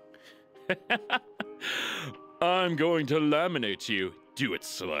 I'm going to laminate you. Do it,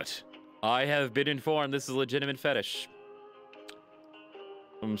 slut. I have been informed this is a legitimate fetish.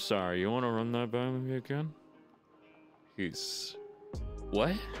 I'm sorry, you want to run that by me again?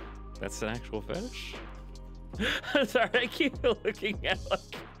 What? That's an actual fetish? I'm sorry, I keep looking at like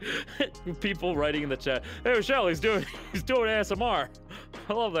people writing in the chat. "Hey Michelle, he's doing ASMR.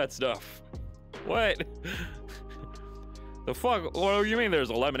 I love that stuff." What? The fuck? What do you mean there's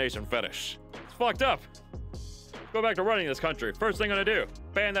a lamination fetish? It's fucked up. Go back to running this country. First thing I'm gonna do,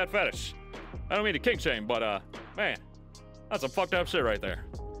 ban that fetish. I don't mean to kink shame, but man, that's some fucked up shit right there.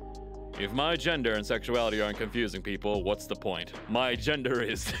 If my gender and sexuality aren't confusing people, what's the point? My gender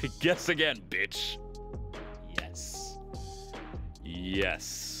is guess again, bitch. Yes.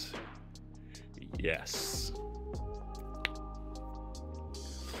 Yes. Yes.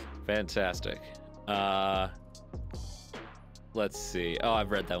 Fantastic. Let's see. Oh,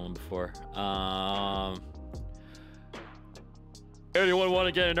 I've read that one before. Anyone want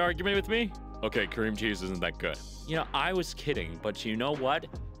to get in an argument with me? Okay, cream cheese isn't that good. You know, I was kidding, but you know what?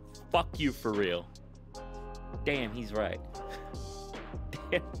 Fuck you for real. Damn, he's right.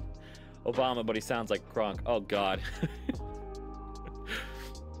 Damn. Obama, but he sounds like Kronk. Oh, God.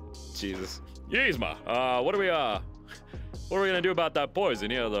 Jesus. Yzma, what are we gonna do about that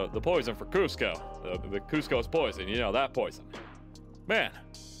poison? You know, the poison for Cusco. The Cusco's poison, you know, that poison. Man,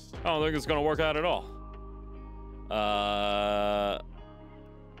 I don't think it's gonna work out at all.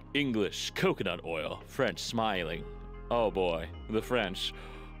 English, coconut oil. French, smiling. Oh boy, the French.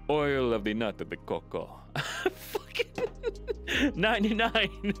 Oil of the nut of the cocoa. Fucking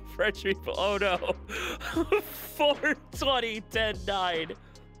 99 French people. Oh no. 420, 10, 9.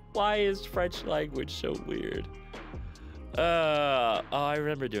 Why is French language so weird? Oh, I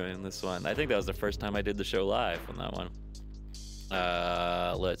remember doing this one. I think that was the first time I did the show live on that one.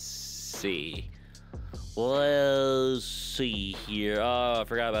 Let's see. Let's see here. Oh, I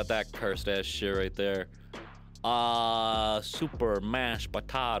forgot about that cursed ass shit right there. Super mashed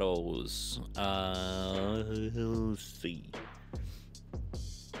potatoes. Let's see.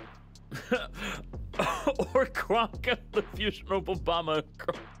 Or Kronk, the fusion of Obama.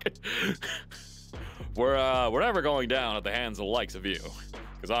 Kronk. We're never going down at the hands of the likes of you,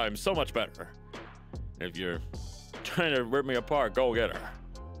 because I'm so much better. If you're trying to rip me apart, go get her.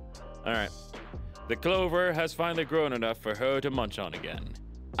 All right. The clover has finally grown enough for her to munch on again.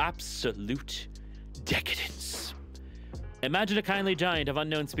 Absolute decadence. Imagine a kindly giant of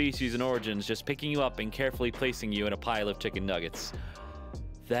unknown species and origins just picking you up and carefully placing you in a pile of chicken nuggets.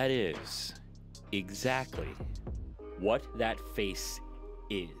 That is exactly what that face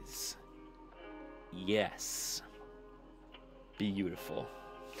is. Yes. Beautiful.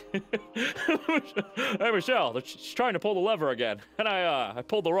 Hey, Michelle, she's trying to pull the lever again, and I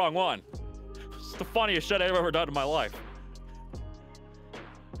pulled the wrong one. It's the funniest shit I've ever done in my life.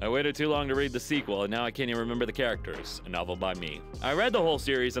 I waited too long to read the sequel, and now I can't even remember the characters. A novel by me. I read the whole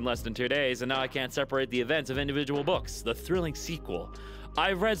series in less than 2 days, and now I can't separate the events of individual books. The thrilling sequel.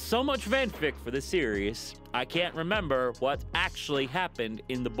 I've read so much fanfic for this series, I can't remember what actually happened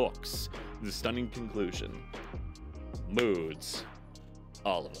in the books. The stunning conclusion. Moods.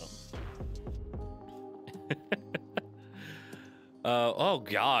 All of them. Oh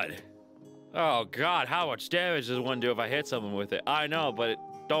God. Oh God, how much damage does one do if I hit someone with it? I know, but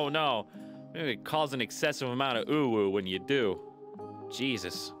don't know. Maybe it causes an excessive amount of ooh-woo when you do.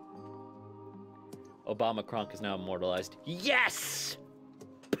 Jesus. Obama Kronk is now immortalized. Yes!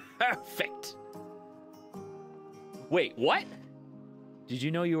 Perfect! Wait, what? Did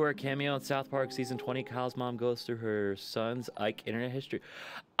you know you were a cameo in South Park Season 20? Kyle's mom goes through her son's Ike internet history.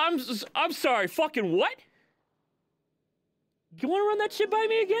 I'm sorry, fucking what? You wanna run that shit by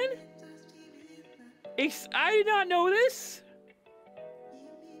me again? I did not know this.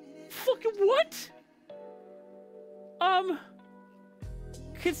 Fucking what?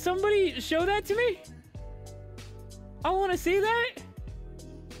 Could somebody show that to me? I wanna see that.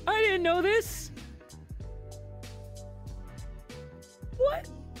 I didn't know this. What?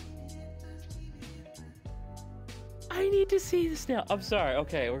 I need to see this now. I'm sorry.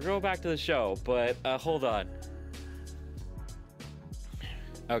 Okay, we're going back to the show, but hold on.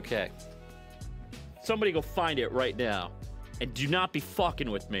 Okay. Somebody go find it right now. And do not be fucking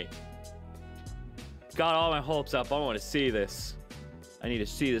with me. Got all my hopes up. I want to see this. I need to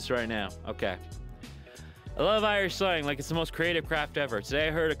see this right now. Okay. I love Irish slang like it's the most creative craft ever. Today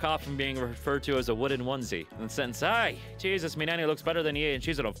I heard a coffin being referred to as a wooden onesie. And the sentence, "Hi, Jesus, me nanny looks better than you, and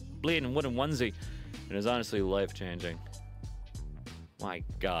she's in a bleeding wooden onesie." It is honestly life-changing. My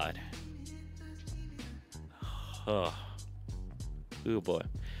God. Oh. Ooh, boy.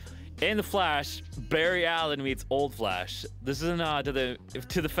 In the Flash, Barry Allen meets Old Flash. This is a nod to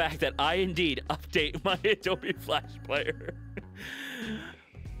the fact that I indeed update my Adobe Flash player.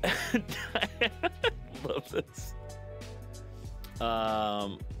 Love this.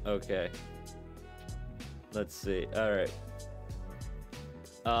 Okay. Let's see. All right.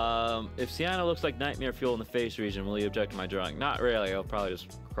 If Cyana looks like nightmare fuel in the face region, will you object to my drawing? Not really. I'll probably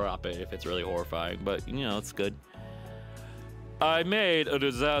just crop it if it's really horrifying, but you know, it's good. I made a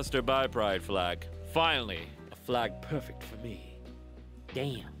disaster by pride flag. Finally, a flag perfect for me.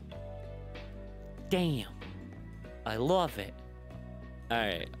 Damn. Damn. I love it.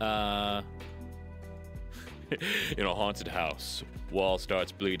 Alright, in a haunted house, wall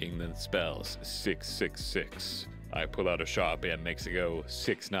starts bleeding, then spells 666. I pull out a Sharpie and makes it go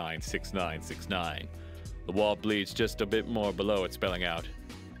 696969. The wall bleeds just a bit more below it, spelling out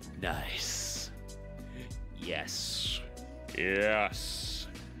nice. Yes. Yes.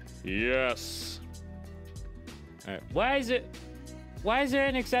 Yes. Alright, why is there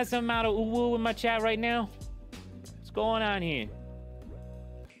an excessive amount of ooh-woo in my chat right now? What's going on here?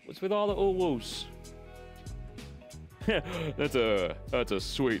 What's with all the ooh-woos? That's a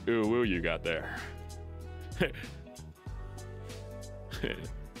sweet ooh-woo you got there. I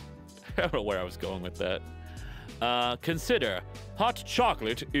don't know where I was going with that. Consider hot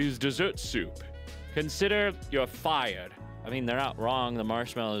chocolate is dessert soup. Consider you're fired. I mean, they're not wrong. The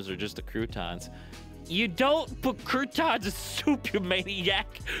marshmallows are just the croutons. You don't put croutons in soup, you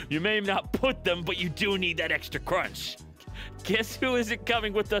maniac. You may not put them, but you do need that extra crunch. Guess who isn't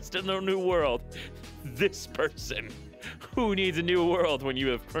coming with us to the new world? This person. Who needs a new world when you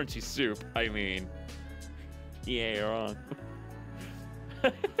have crunchy soup? I mean, yeah, you're wrong.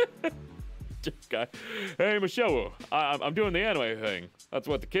 Guy. Hey, Michelle, I'm doing the anime thing. That's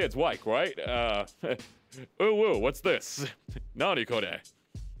what the kids like, right? Ooh, what's this? Naughty Kode.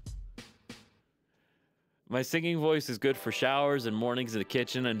 My singing voice is good for showers and mornings in the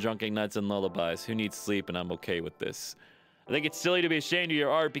kitchen and drunken nights and lullabies. Who needs sleep? And I'm okay with this. I think it's silly to be ashamed of your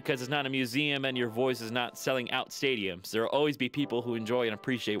art because it's not a museum and your voice is not selling out stadiums. There will always be people who enjoy and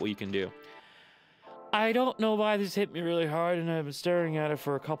appreciate what you can do. I don't know why this hit me really hard, and I've been staring at it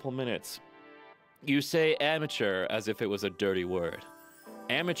for a couple minutes. You say amateur as if it was a dirty word.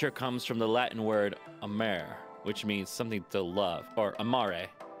 Amateur comes from the Latin word amare, which means something to love, or amare,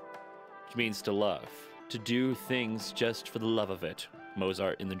 which means to love. To do things just for the love of it.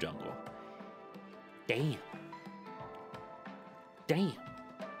 Mozart in the Jungle. Damn. Damn.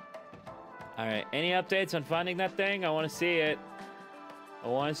 Alright, any updates on finding that thing? I want to see it. I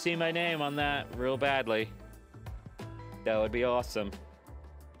want to see my name on that real badly. That would be awesome.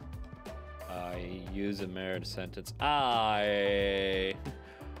 I use a merit sentence.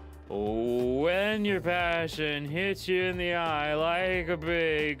 When your passion hits you in the eye like a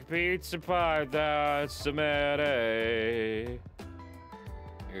big pizza pie, that's a mere.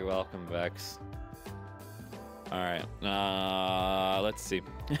 You're welcome, Vex. Alright, let's see.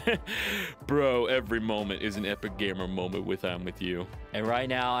 Bro, every moment is an epic gamer moment when I'm with you. And right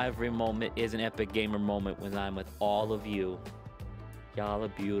now, every moment is an epic gamer moment when I'm with all of you. Y'all are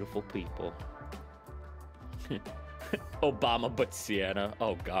beautiful people. Obama but Cyana.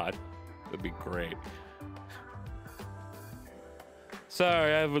 Oh god, that'd be great.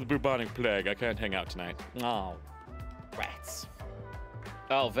 Sorry, I have a bubonic plague. I can't hang out tonight. Oh, rats.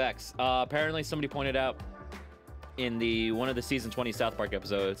 Oh, Vex. Apparently somebody pointed out in one of the season 20 South Park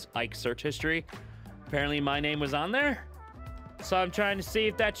episodes, Ike's search history. Apparently my name was on there. So I'm trying to see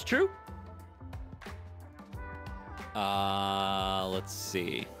if that's true. Let's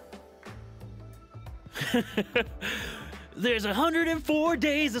see. There's 104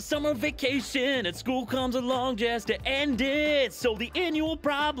 days of summer vacation and school comes along just to end it. So the annual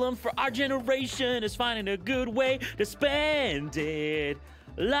problem for our generation is finding a good way to spend it.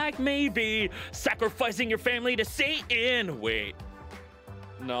 Like maybe sacrificing your family to Satan. Wait.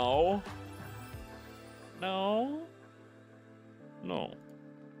 No. No. No.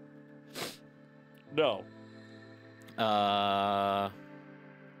 No.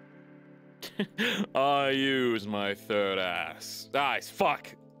 I use my third ass. Nice,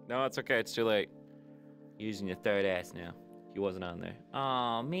 fuck. No, it's okay, it's too late. Using your third ass now. He wasn't on there.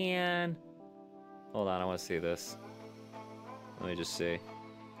 Oh man. Hold on, I want to see this. Let me just see.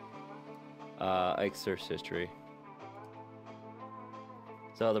 Ike's search history.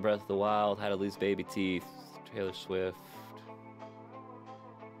 Zelda Breath of the Wild, How to Lose Baby Teeth, Taylor Swift.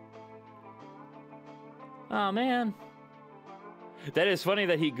 Oh man. That is funny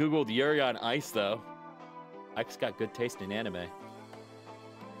that he Googled Yuri on Ice though. Ike's got good taste in anime.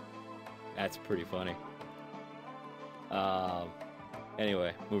 That's pretty funny.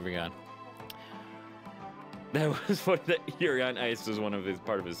 Anyway, moving on. That was funny that Yuri on Ice was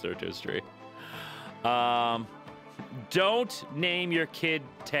part of his search history. Don't name your kid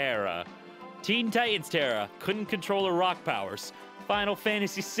Terra. Teen Titans Terra couldn't control her rock powers. Final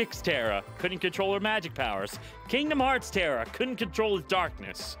Fantasy VI Terra couldn't control her magic powers. Kingdom Hearts Terra couldn't control his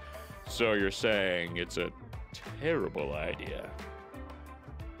darkness. So you're saying it's a terrible idea?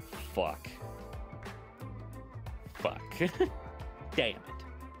 Fuck. Fuck. Damn it.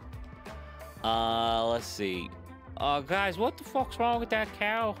 Let's see. Guys, what the fuck's wrong with that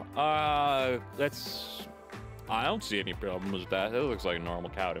cow? I don't see any problem with that. It looks like a normal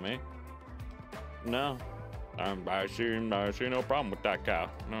cow to me. No. I see no problem with that cow.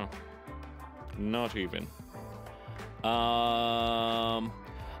 No. Not even.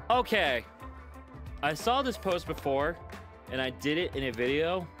 Okay. I saw this post before, and I did it in a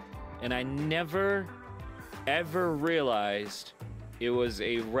video, and I never, ever realized it was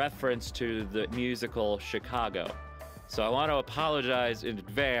a reference to the musical Chicago. So I want to apologize in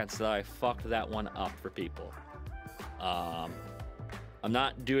advance that I fucked that one up for people. I'm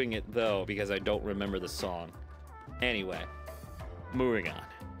not doing it, though, because I don't remember the song. Anyway, moving on.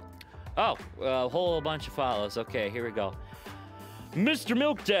 Oh, a whole bunch of follows. Okay, here we go. Mr.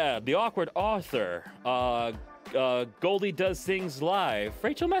 Milk Dad, the awkward author. Goldie Does Things Live.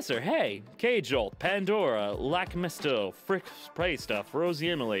 Rachel Messer, hey. K-Jolt, Pandora, Lackmisto, Frick Spray Stuff, Rosie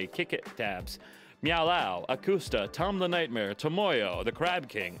Emily, Kick It Tabs, Meow Lao, Akusta, Tom the Nightmare, Tomoyo, The Crab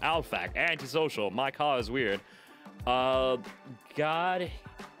King, Alfac, Antisocial, My Car is Weird.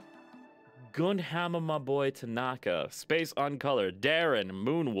 Gunhammer, my boy Tanaka, Space Uncolored, Darren,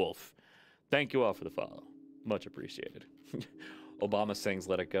 Moonwolf. Thank you all for the follow. Much appreciated. Obama sings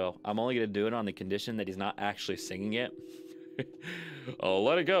Let It Go. I'm only going to do it on the condition that he's not actually singing it. Oh,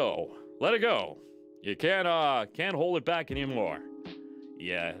 let it go. Let it go. You can't hold it back anymore.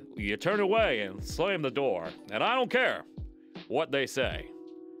 Yeah, you turn away and slam the door. And I don't care what they say.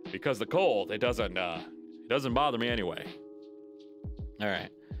 Because the cold, it doesn't bother me anyway. All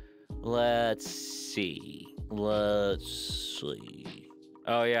right. Let's see.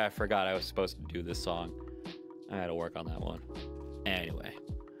 Oh, yeah, I forgot I was supposed to do this song. I had to work on that one. Anyway.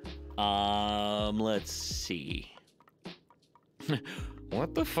 Let's see.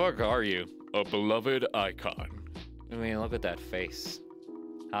 What the fuck are you? A beloved icon. I mean, look at that face.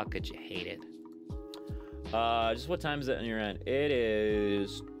 How could you hate it? Just what time is it on your end? It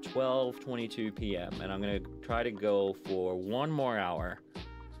is 12:22 p.m. and I'm gonna try to go for one more hour.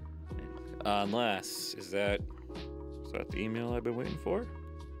 Unless, is that the email I've been waiting for?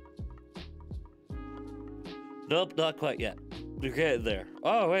 Nope, not quite yet. You're getting there.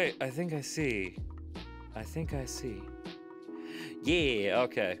 Oh, wait, I think I see. Yeah,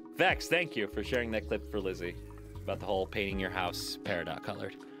 okay. Vex, thank you for sharing that clip for Lizzie about the whole painting your house peridot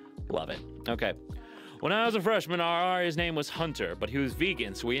colored. Love it. Okay. When I was a freshman, his name was Hunter, but he was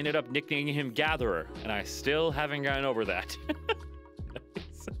vegan, so we ended up nicknaming him Gatherer, and I still haven't gotten over that.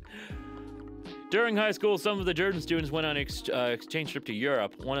 Nice. During high school, some of the Jordan students went on an exchange trip to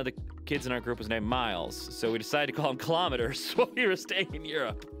Europe. One of the kids in our group was named Miles, so we decided to call him Kilometers while we were staying in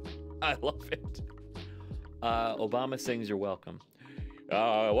Europe. I love it. Obama sings You're Welcome.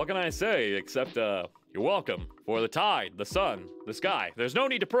 What can I say except, you're welcome for the tide, the sun, the sky. There's no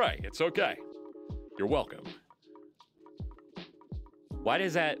need to pray. It's okay. You're welcome. Why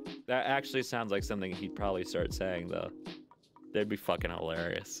does that actually sounds like something he'd probably start saying, though. That'd be fucking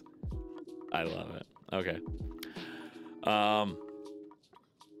hilarious. I love it. Okay. Oh,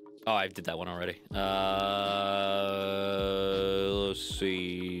 I did that one already. Let's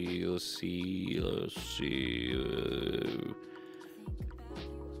see.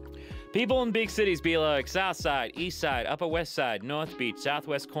 People in big cities be like South Side, East Side, Upper West Side, North Beach,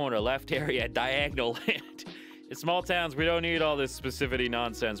 Southwest Corner, Left Area, Diagonal Land. In small towns, we don't need all this specificity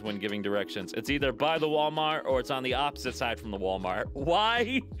nonsense when giving directions. It's either by the Walmart or it's on the opposite side from the Walmart.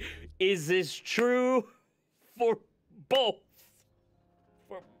 Why is this true for both?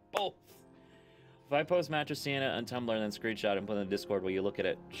 For both. If I post Mattress Cyana on Tumblr and then screenshot and put in the Discord, will you look at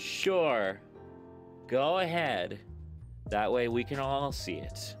it? Sure. Go ahead. That way we can all see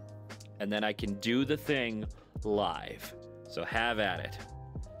it. And then I can do the thing live. So have at it.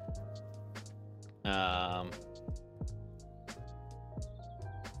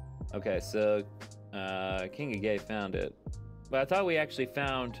 Okay, so King of Gay found it. But I thought we actually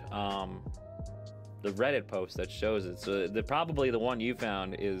found the Reddit post that shows it. So probably the one you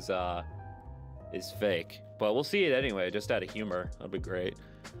found is fake. But we'll see it anyway, just out of humor. That'll be great.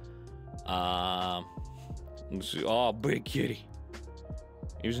 Let's see. Oh, big kitty.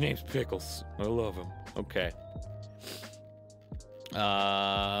 His name's Pickles. I love him. Okay.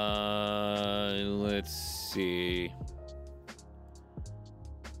 Let's see.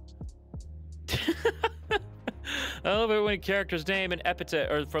 I love it when a character's name and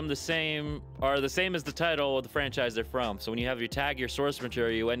epithet are the same as the title of the franchise they're from. So when you have your tag, your source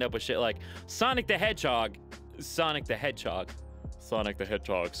material, you end up with shit like Sonic the Hedgehog, Sonic the Hedgehog, Sonic the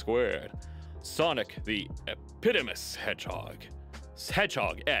Hedgehog squared, Sonic the Epitomous Hedgehog,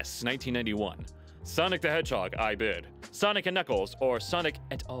 Hedgehog S 1991, Sonic the Hedgehog I bid, Sonic and Knuckles, or Sonic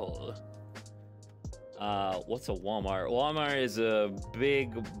et al. What's a Walmart? Walmart is a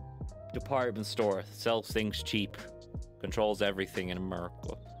big department store. Sells things cheap. Controls everything in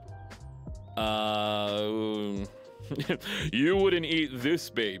America. You wouldn't eat this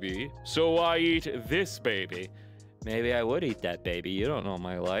baby, so I eat this baby. Maybe I would eat that baby. You don't know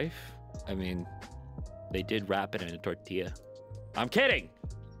my life. I mean, they did wrap it in a tortilla. I'm kidding.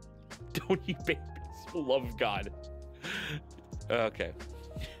 Don't eat babies. For the love of God. Okay.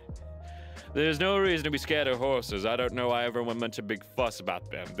 There's no reason to be scared of horses. I don't know why everyone went a big fuss about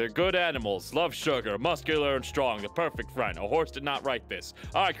them. They're good animals, love sugar, muscular and strong, the perfect friend. A horse did not write this.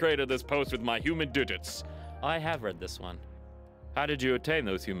 I created this post with my human digits. I have read this one. How did you attain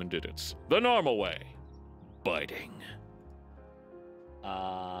those human digits? The normal way. Biting.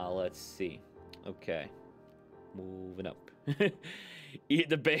 Let's see. Okay. Moving up. Eat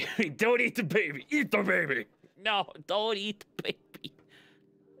the baby. Don't eat the baby. Eat the baby. No, don't eat the baby.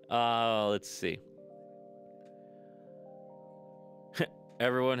 Let's see.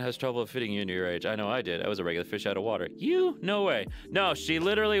 Everyone has trouble fitting you into your age. I know I did. I was a regular fish out of water. You? No way. No, she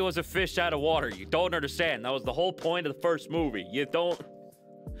literally was a fish out of water. You don't understand. That was the whole point of the first movie. You don't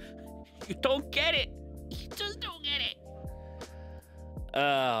get it. You just don't get it.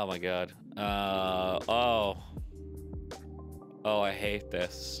 Oh my God. Oh, I hate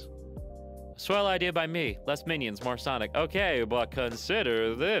this. Swell idea by me. Less minions, more Sonic. Okay, but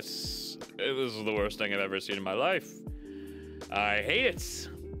consider this. This is the worst thing I've ever seen in my life. I hate it.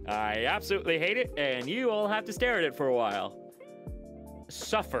 I absolutely hate it, and you all have to stare at it for a while.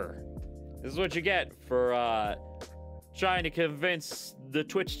 Suffer. This is what you get for trying to convince the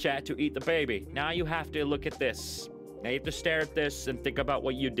Twitch chat to eat the baby. Now you have to look at this. Now you have to stare at this and think about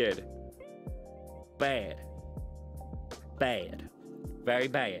what you did. Bad. Bad. Very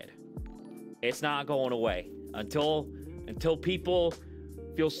bad. It's not going away until people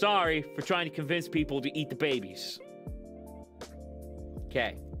feel sorry for trying to convince people to eat the babies.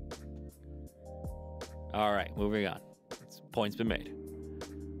 Okay. All right, moving on. Point's been made.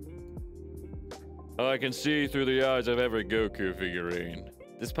 I can see through the eyes of every Goku figurine.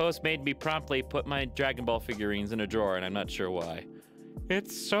 This post made me promptly put my Dragon Ball figurines in a drawer, and I'm not sure why.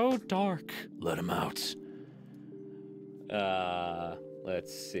 It's so dark. Let him out.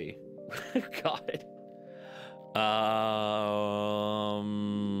 Let's see. God.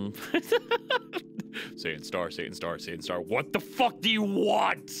 Satan Star, Satan Star, Satan Star. What the fuck do you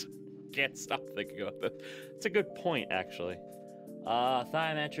want? Can't stop thinking about that. It's a good point, actually.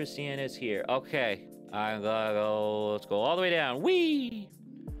 Thigh mattress Cyana's here. Okay. I'm gonna go. Let's go all the way down. Whee!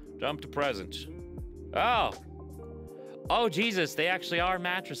 Jump to present. Oh. Oh, Jesus. They actually are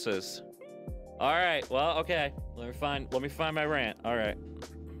mattresses. All right. Well, okay. Let me find my rant. All right.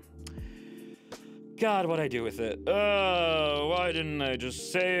 God, what'd I do with it? Oh, why didn't I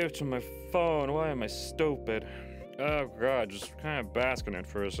just save to my phone? Why am I stupid? Oh, God, just kind of bask in it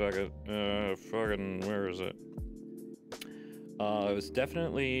for a second. Fucking, where is it? It was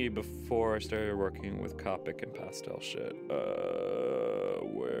definitely before I started working with Copic and pastel shit.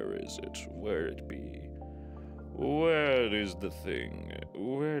 Where is it? Where'd it be? Where is the thing?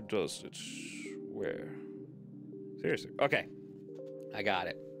 Where does it? Where? Seriously. Okay. I got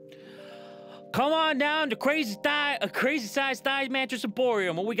it. Come on down to Crazy Size Thigh Mattress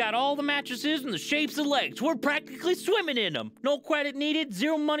Emporium, where we got all the mattresses and the shapes of legs. We're practically swimming in them. No credit needed,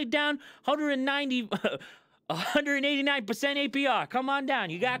 zero money down, 189% APR. Come on down.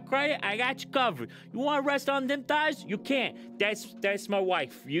 You got credit? I got you covered. You want to rest on them thighs? You can't. That's my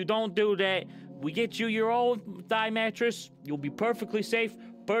wife. You don't do that. We get you your own thigh mattress. You'll be perfectly safe,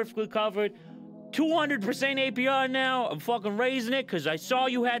 perfectly covered. 200% APR now. I'm fucking raising it because I saw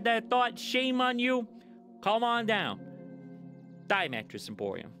you had that thought. Shame on you. Come on down. Thigh Mattress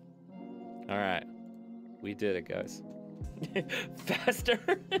Emporium. All right. We did it, guys. Faster.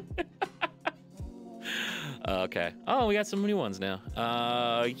 Okay. Oh, we got some new ones now.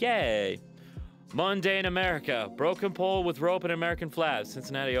 Yay. Mundane America. Broken pole with rope and American flag.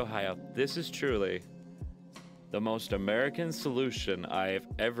 Cincinnati, Ohio. This is truly the most American solution I have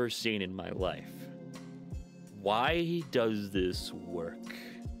ever seen in my life. Why does this work?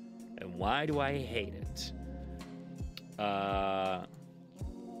 And why do I hate it?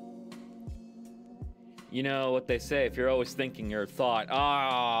 You know what they say, if you're always thinking your thought,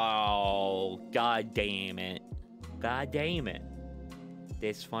 oh, god damn it. God damn it.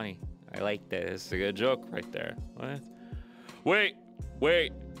 That's funny. I like that. It's a good joke right there. What?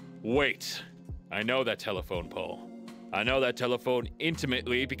 Wait. I know that telephone pole. I know that telephone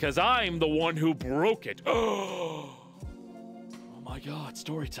intimately because I'm the one who broke it. Oh my God,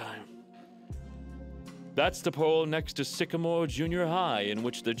 story time. That's the pole next to Sycamore Junior High, in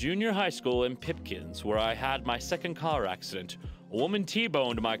which the junior high school in Pipkins, where I had my second car accident. A woman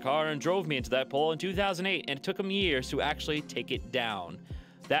T-boned my car and drove me into that pole in 2008, and it took them years to actually take it down.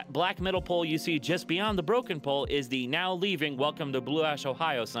 That black metal pole you see just beyond the broken pole is the now leaving Welcome to Blue Ash,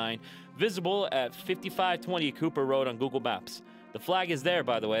 Ohio sign, visible at 5520 Cooper Road on Google Maps. The flag is there,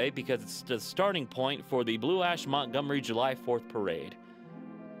 by the way, because it's the starting point for the Blue Ash Montgomery July 4th parade.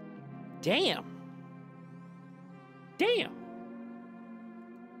 Damn. Damn.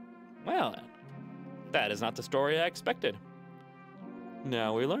 Well, that is not the story I expected.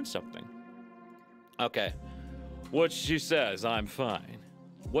 Now we learned something. Okay. What she says, I'm fine.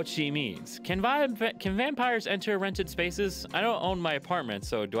 What she means. Can vampires enter rented spaces? I don't own my apartment,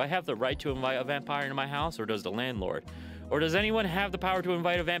 so do I have the right to invite a vampire into my house, or does the landlord? Or does anyone have the power to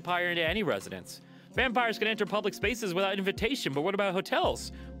invite a vampire into any residence? Vampires can enter public spaces without invitation, but what about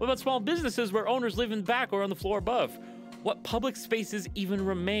hotels? What about small businesses where owners live in the back or on the floor above? What public spaces even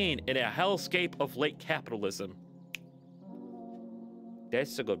remain in a hellscape of late capitalism?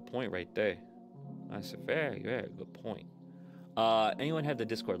 That's a good point right there. That's a very, very good point. Anyone have the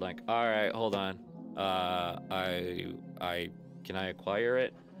Discord link? All right, hold on. Can I acquire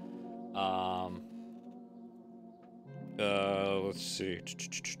it? Let's see.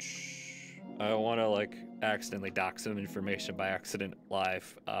 I don't want to like accidentally dock some information by accident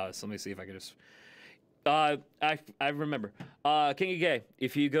live. So let me see if I can just. I remember. King of Gay.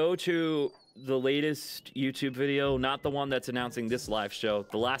 If you go to the latest YouTube video, not the one that's announcing this live show,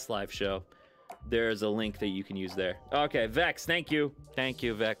 the last live show, there's a link that you can use there. Okay, Vex. Thank you,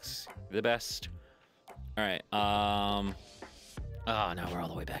 Vex. The best. All right. Oh, now we're all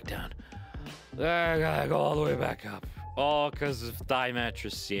the way back down. I gotta go all the way back up. All because of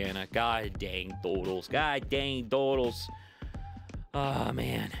Dimetris Cyana. God dang doodles. God dang doodles. Oh,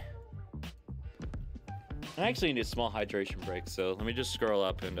 man. I actually need a small hydration break, so let me just scroll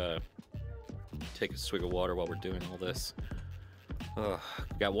up and take a swig of water while we're doing all this.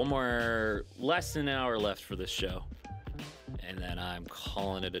 Got one more, less than an hour left for this show. And then I'm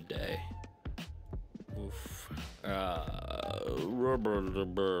calling it a day. Oof. Rumbly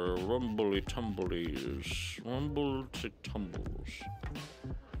tumblies. Rumble to tumbles.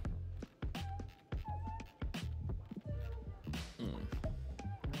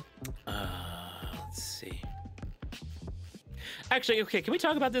 Let's see. Actually, okay, can we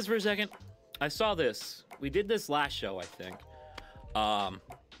talk about this for a second? I saw this. We did this last show, I think.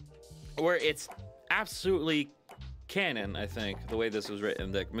 Where it's absolutely canon, I think, the way this was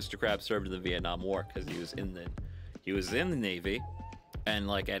written, that Mr. Krabs served in the Vietnam War because he was in the Navy, and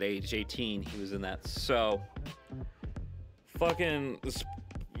like at age 18 he was in that. So fucking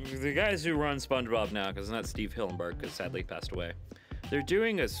the guys who run SpongeBob now, because it's not Steve Hillenburg, because sadly he passed away, they're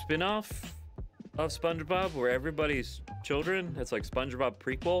doing a spin-off of SpongeBob where everybody's children. It's like SpongeBob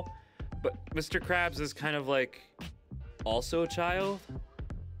prequel, but Mr. Krabs is kind of like also a child,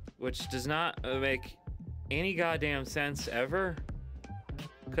 which does not make any goddamn sense ever,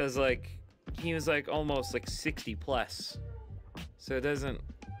 because like he was like almost like 60 plus, so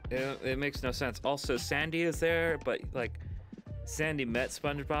it makes no sense. Also, Sandy is there, but like Sandy met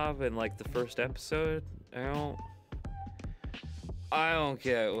SpongeBob in like the first episode. I don't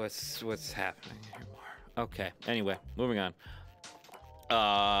get what's happening anymore. Okay, anyway, moving on.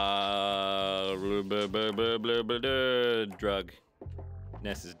 Drug.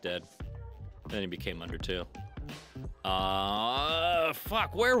 Ness is dead. Then he became Under 2.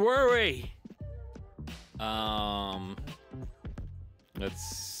 Fuck, where were we? Let's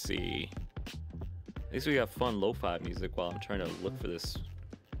see. At least we got fun lo-fi music while I'm trying to look for this.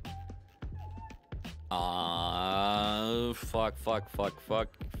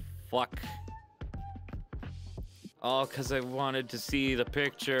 Fuck. Oh, because I wanted to see the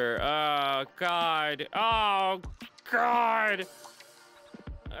picture. Oh, God. Oh, God.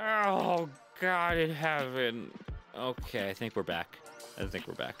 Oh, God in heaven. Okay, I think we're back.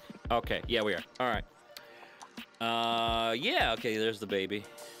 Okay, yeah, we are. All right. Yeah, okay, there's the baby.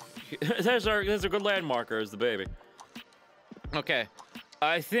 there's a good landmarker as the baby. Okay.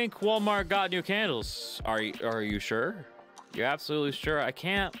 I think Walmart got new candles. Are you sure? You're absolutely sure? I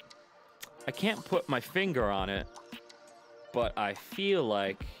can't put my finger on it, but I feel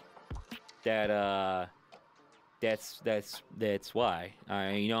like that that's why.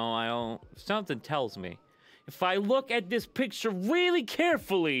 I don't, something tells me. If I look at this picture really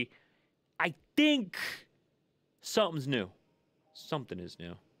carefully, I think something's new. Something is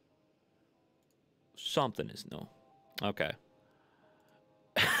new. Okay.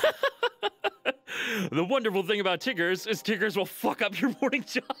 The wonderful thing about Tiggers is Tiggers will fuck up your morning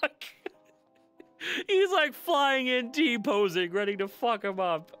jog. He's like flying in, T-posing, ready to fuck him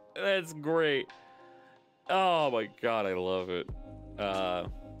up. That's great. Oh my god, I love it.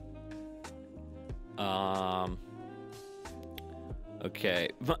 Okay.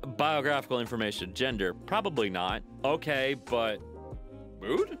 Biographical information. Gender. Probably not. Okay, but...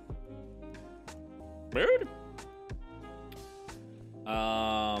 Mood? Mood?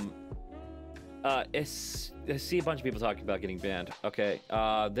 I see a bunch of people talking about getting banned. Okay,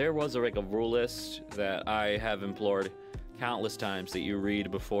 there was like a rule list that I have implored countless times that you read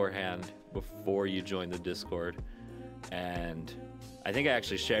beforehand before you join the Discord, and I think I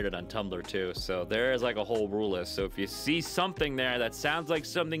actually shared it on Tumblr too. So there is like a whole rule list. So if you see something there that sounds like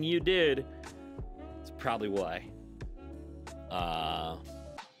something you did, it's probably why.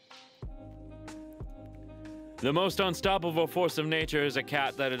 The most unstoppable force of nature is a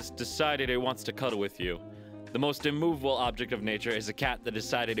cat that has decided it wants to cuddle with you. The most immovable object of nature is a cat that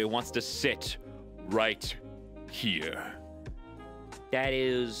decided it wants to sit right here. That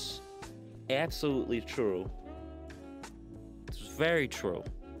is absolutely true. It's very true.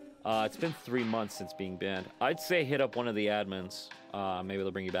 It's been 3 months since being banned. I'd say hit up one of the admins. Maybe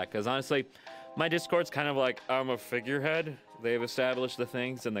they'll bring you back. Because honestly, my Discord's kind of like, I'm a figurehead. They've established the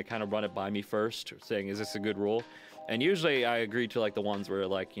things and they kind of run it by me first, saying, is this a good rule? And usually I agree to like the ones where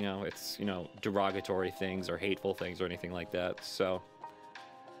like, you know, it's, you know, derogatory things or hateful things or anything like that. So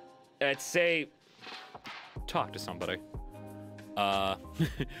I'd say talk to somebody. The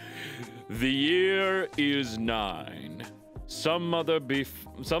year is 9. Some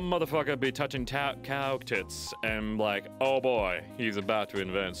motherfucker be touching cow tits and like, oh boy, he's about to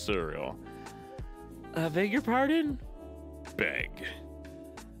invent cereal. Beg your pardon? Beg.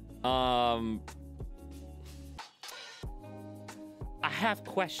 I have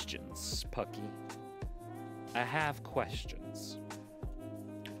questions, Pucky. I have questions.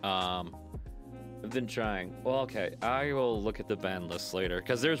 I've been trying. Well, okay, I will look at the ban list later,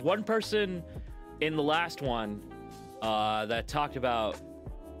 because there's one person in the last one that talked about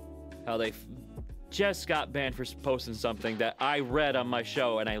how they just got banned for posting something that I read on my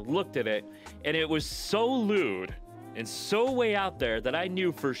show, and I looked at it, and it was so lewd and so way out there that I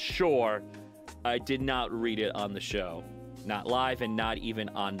knew for sure I did not read it on the show. Not live and not even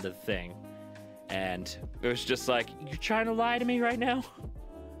on the thing. And it was just like, you're trying to lie to me right now?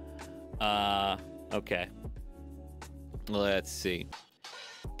 Okay. Let's see.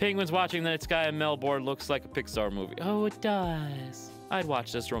 Penguins Watching the Night Sky in Melbourne looks like a Pixar movie. Oh, it does. I'd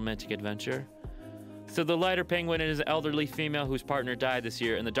watch this romantic adventure. So the lighter penguin is an elderly female whose partner died this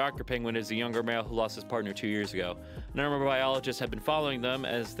year, and the darker penguin is a younger male who lost his partner 2 years ago. A number of biologists have been following them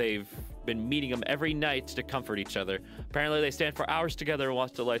as they've been meeting them every night to comfort each other. Apparently they stand for hours together and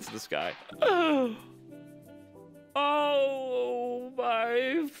watch the lights of the sky. Oh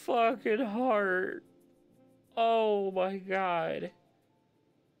my fucking heart. Oh my god.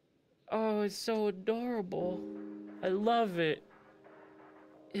 Oh, it's so adorable. I love it.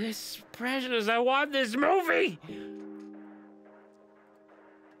 It's precious. I want this movie.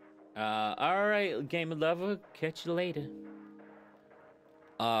 All right, Game of Lover. Catch you later.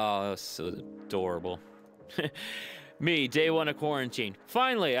 Oh, that's so adorable. Me, day 1 of quarantine.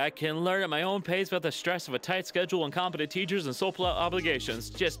 Finally, I can learn at my own pace without the stress of a tight schedule, incompetent teachers, and social obligations.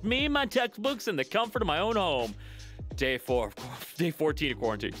 Just me, my textbooks, and the comfort of my own home. Day 14 of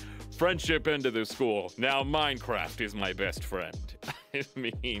quarantine. Friendship ended the school. Now Minecraft is my best friend. I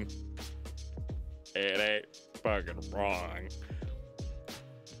mean, it ain't fucking wrong.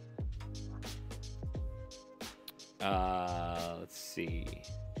 Let's see.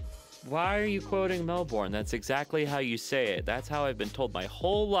 Why are you quoting Melbourne? That's exactly how you say it. That's how I've been told my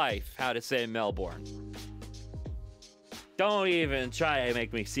whole life how to say Melbourne. Don't even try to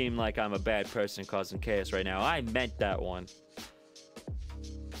make me seem like I'm a bad person causing chaos right now. I meant that one.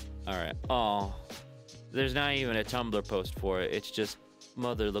 Alright. Oh. There's not even a Tumblr post for it. It's just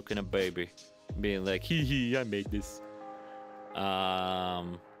mother looking a baby. Being like, hee hee, I made this.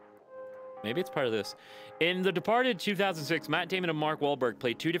 Maybe it's part of this. In The Departed 2006, Matt Damon and Mark Wahlberg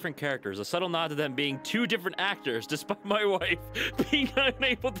played 2 different characters, a subtle nod to them being 2 different actors, despite my wife being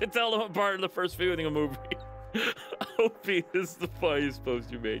unable to tell them apart in the first viewing of the movie. Opie, this is the funniest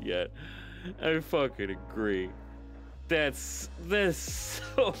post you made yet. I fucking agree. That's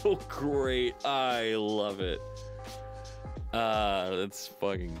so great. I love it. That's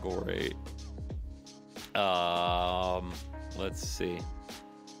fucking great. Let's see.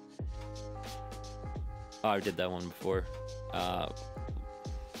 Oh, I did that one before. The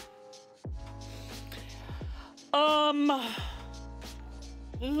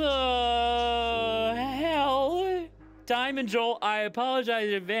hell Diamond Joel, I apologize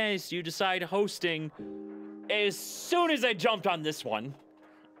in advance. You decide hosting as soon as I jumped on this one.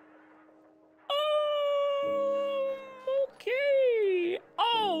 Okay.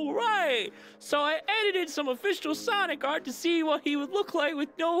 All right. So I edited some official Sonic art to see what he would look like with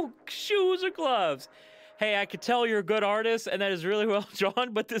no shoes or gloves. Hey, I could tell you're a good artist, and that is really well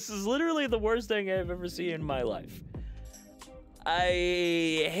drawn, but this is literally the worst thing I've ever seen in my life.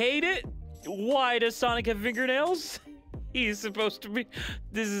 I hate it. Why does Sonic have fingernails? He's supposed to be...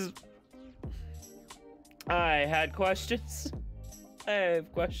 This is... I had questions. I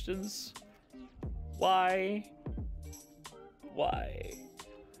have questions. Why? Why?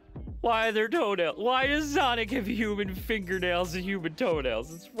 Why are there toenails? Why does Sonic have human fingernails and human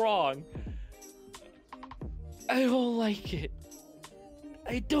toenails? It's wrong. I don't like it.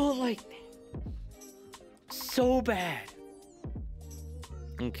 I don't like it. So bad.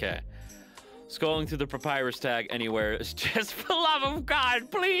 Okay. Scrolling through the papyrus tag anywhere is just, for the love of God,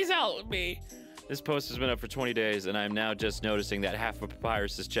 please help me. This post has been up for 20 days, and I'm now just noticing that half of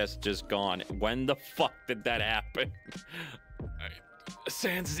Papyrus's chest just gone. When the fuck did that happen?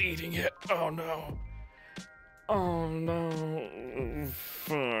 Sans is eating it. Oh no. Oh no.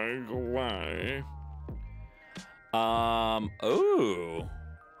 Fuck, why? Oh.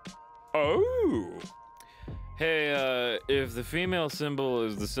 Hey, if the female symbol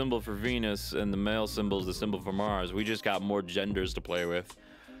is the symbol for Venus and the male symbol is the symbol for Mars, we just got more genders to play with.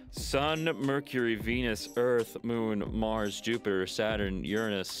 Sun, Mercury, Venus, Earth, Moon, Mars, Jupiter, Saturn,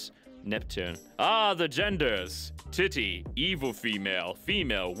 Uranus, Neptune. Ah, the genders. Titty, evil female,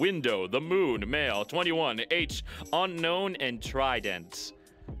 female, window, the moon, male, 21, H, unknown, and trident.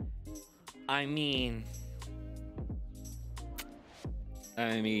 I mean,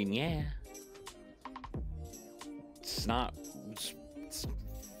 yeah. It's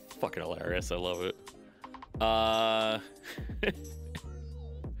fucking hilarious. I love it. I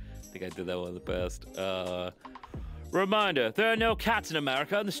think I did that one the best. Reminder, there are no cats in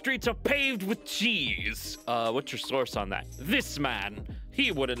America and the streets are paved with cheese. What's your source on that? This man,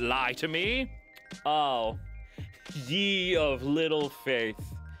 he wouldn't lie to me. Oh, ye of little faith.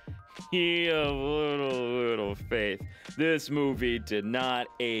 Ye of little faith. This movie did not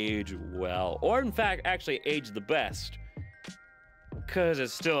age well. Or in fact, actually aged the best. Cause it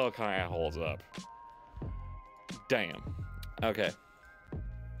still kind of holds up. Damn. Okay.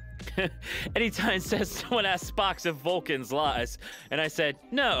 Anytime says someone asks Spock if Vulcan's lies, and I said,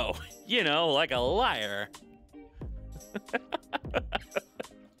 no, you know, like a liar.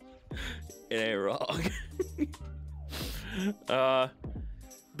 It ain't wrong.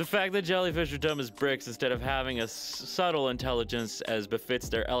 The fact that jellyfish are dumb as bricks instead of having a subtle intelligence as befits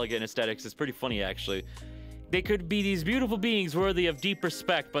their elegant aesthetics is pretty funny, actually. They could be these beautiful beings worthy of deep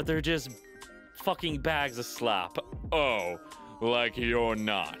respect, but they're just fucking bags of slop. Oh, like you're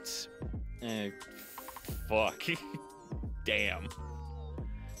not. Fuck. Damn.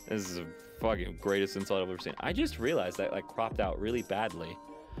 This is the fucking greatest insult I've ever seen. I just realized that like cropped out really badly.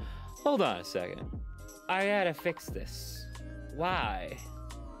 Hold on a second. I gotta fix this. Why?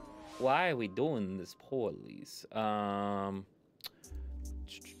 Why are we doing this poorly?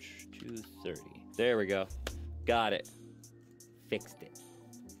 230. There we go. Got it. Fixed it.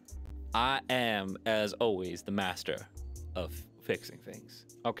 I am, as always, the master of fixing things.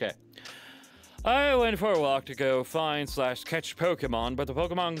 Okay. I went for a walk to go find/catch Pokemon, but the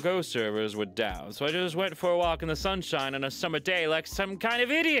Pokemon Go servers were down, so I just went for a walk in the sunshine on a summer day like some kind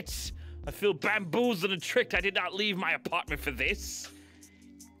of idiot. I feel bamboozled and tricked. I did not leave my apartment for this.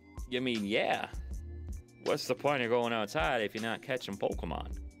 You mean, yeah. What's the point of going outside if you're not catching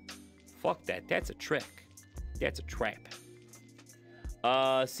Pokemon? Fuck that. That's a trick. That's a trap.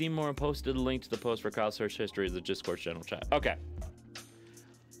 Seymour posted a link to the post for Kyle's search history of the Discord channel chat. Okay.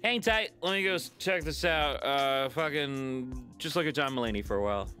 Hang tight. Let me go check this out. Fucking just look at John Mulaney for a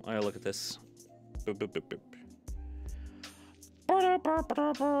while. I gotta look at this. Boop, boop, boop, boop.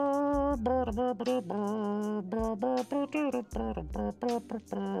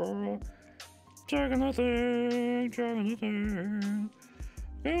 Checking the thing.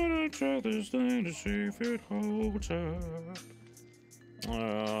 Gonna check this thing to see if it holds up.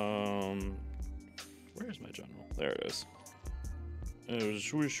 Where's my general? There it is.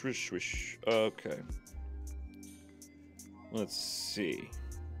 Swish, swish, swish. Okay. Let's see.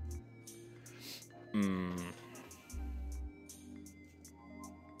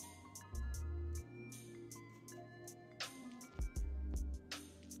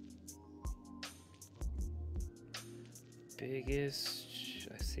 Biggest,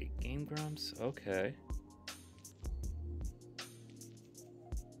 I see Game Grumps. Okay.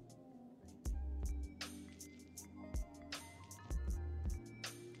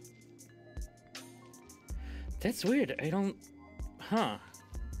 That's weird. I don't... Huh.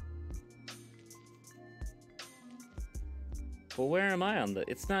 Well, where am I on the...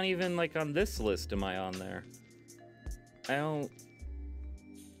 It's not even, like, on this list am I on there. I don't...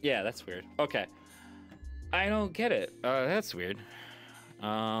 Yeah, that's weird. Okay. I don't get it. That's weird.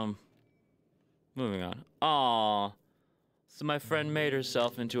 Moving on. Aww. So my friend made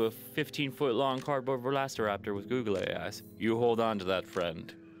herself into a 15-foot-long cardboard velociraptor with googly eyes. You hold on to that,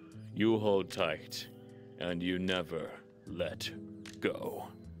 friend. You hold tight. And you never let go.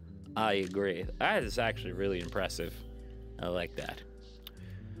 I agree. That is actually really impressive. I like that.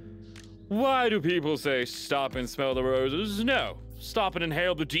 Why do people say stop and smell the roses? No. Stop and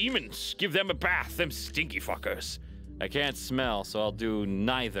inhale the demons. Give them a bath, them stinky fuckers. I can't smell, so I'll do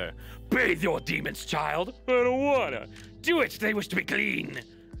neither. Bathe your demons, child. I don't wanna. Do it. They wish to be clean.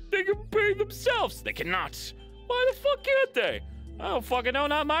 They can bathe themselves. They cannot. Why the fuck can't they? I don't fucking know.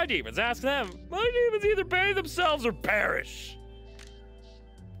 Not my demons. Ask them. My demons either bathe themselves or perish.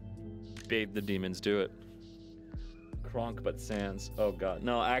 Bathe the demons. Do it. Kronk but sans. Oh god.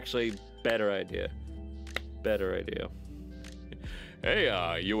 No, actually, better idea. Better idea. Hey,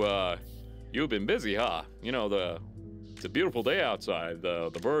 you've been busy, huh? You know, it's a beautiful day outside.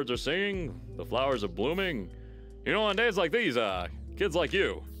 The birds are singing, the flowers are blooming. You know, on days like these, kids like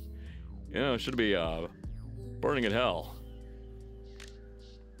you should be, burning in hell.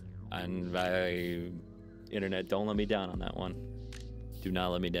 And internet, don't let me down on that one. Do not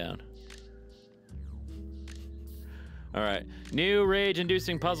let me down. All right, new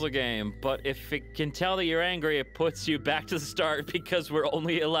rage-inducing puzzle game, but if it can tell that you're angry, it puts you back to the start because we're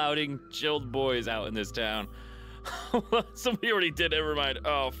only allowing chilled boys out in this town. Somebody already did, never mind.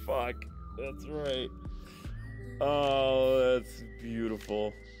 Oh, fuck. That's right. Oh, that's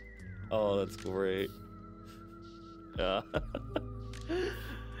beautiful. Oh, that's great. You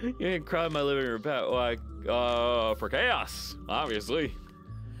can cry in my living room, Pat. Like, for chaos, obviously.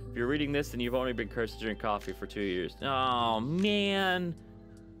 If you're reading this, then you've only been cursed to drink coffee for 2 years. Oh, man.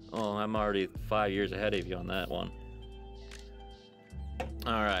 Oh, I'm already 5 years ahead of you on that one.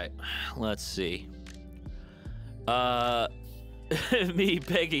 All right, let's see. Me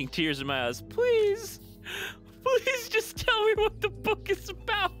begging, tears in my eyes. Please, please just tell me what the book is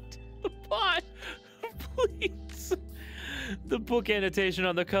about. The plot, please. The book annotation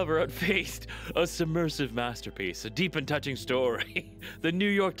on the cover unfaced. A submersive masterpiece, a deep and touching story. The New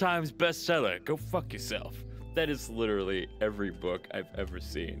York Times bestseller. Go fuck yourself. That is literally every book I've ever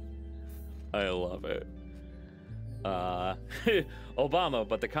seen. I love it. Obama,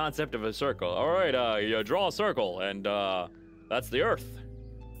 but the concept of a circle. All right, you draw a circle, and that's the Earth.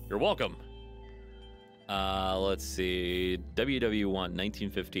 You're welcome. Let's see. WW1,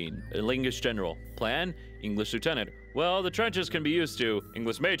 1915. English General. Plan, English Lieutenant. Well, the trenches can be used to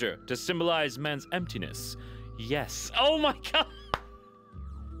English Major to symbolize man's emptiness. Yes. Oh my god.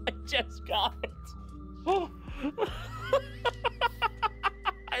 I just got it. Oh.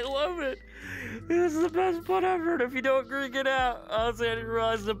 I love it. This is the best pun ever. And if you don't agree, get out. Honestly, I didn't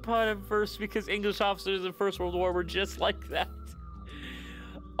realize the pun at first because English officers in the First World War were just like that.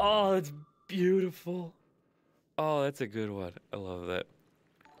 Oh, it's beautiful. Oh, that's a good one. I love that.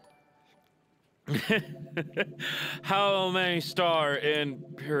 How many star in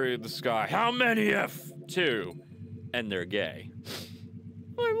period the sky? How many F2? And they're gay.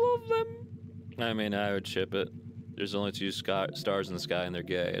 I love them. I mean, I would ship it. There's only 2 stars in the sky and they're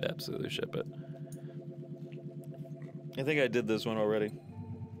gay. I'd absolutely ship it. I think I did this one already.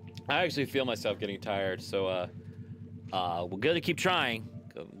 I actually feel myself getting tired, so we're gonna keep trying.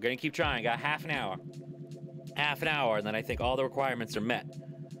 Got half an hour. Half an hour, and then I think all the requirements are met.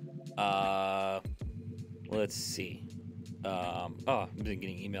 Let's see. I've been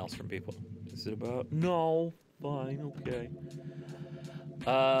getting emails from people. Is it about? No. Fine, okay.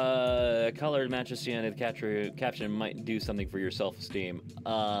 Colored matches Cyana. The caption might do something for your self-esteem.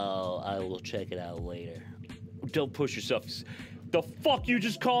 I will check it out later. Don't push yourself. The fuck you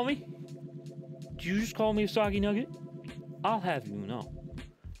just call me? Did you just call me a soggy nugget? I'll have you know.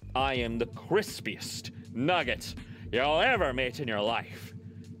 I am the crispiest nugget you'll ever meet in your life.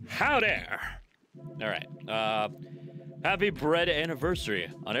 How dare! All right. Happy bread anniversary.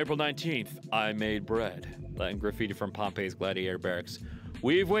 On April 19th, I made bread. Latin graffiti from Pompey's gladiator barracks.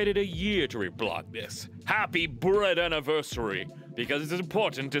 We've waited a year to reblog this. Happy bread anniversary, because it's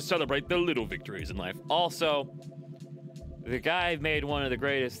important to celebrate the little victories in life. Also, the guy made one of the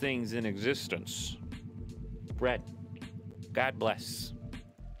greatest things in existence. Bread. God bless.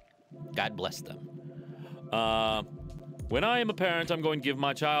 God bless them. When I am a parent, I'm going to give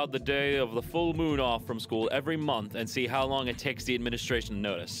my child the day of the full moon off from school every month and see how long it takes the administration to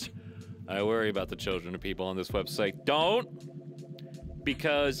notice. I worry about the children of people on this website. Don't!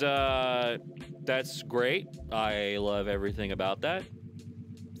 Because, that's great. I love everything about that.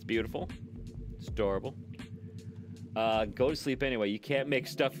 It's beautiful. It's adorable. Go to sleep anyway. You can't make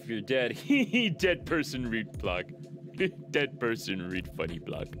stuff if you're dead. Dead person read blog. Dead person read funny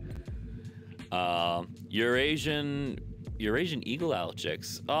blog. Eurasian eagle owl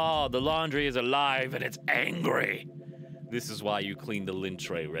chicks. Oh, the laundry is alive and it's angry. This is why you clean the lint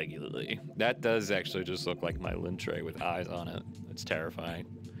tray regularly. That does actually just look like my lint tray with eyes on it. It's terrifying.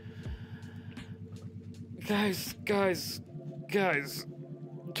 Guys.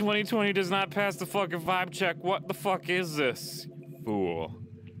 2020 does not pass the fucking vibe check. What the fuck is this? Fool.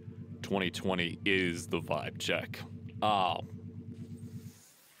 2020 is the vibe check. Oh.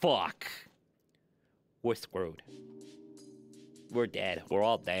 Fuck. We're screwed. We're dead. We're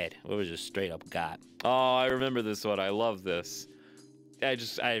all dead. It was just straight up got. Oh, I remember this one. I love this.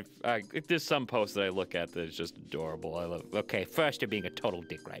 There's some posts that I look at that is just adorable. I love. Okay, first, you're being a total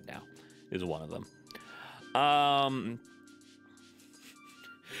dick right now. Is one of them.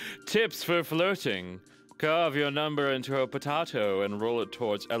 Tips for flirting. Carve your number into a potato and roll it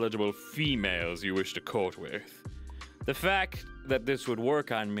towards eligible females you wish to court with. The fact that this would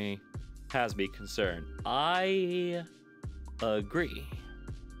work on me has me concerned. I agree.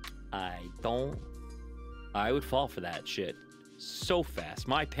 I would fall for that shit so fast.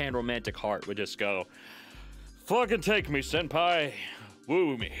 My pan-romantic heart would just go, fucking take me, senpai.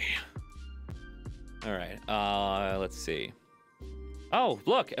 Woo me. All right, let's see. Oh,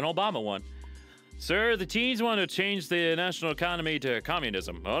 look, an Obama one. Sir, the teens want to change the national economy to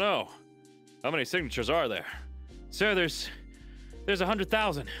communism. Oh no. How many signatures are there? Sir, there's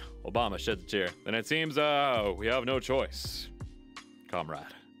 100,000. Obama sheds a tear. Then it seems, we have no choice. Comrade.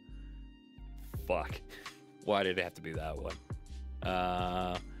 Fuck. Why did it have to be that one?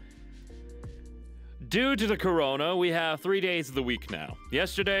 Due to the corona, we have 3 days of the week now.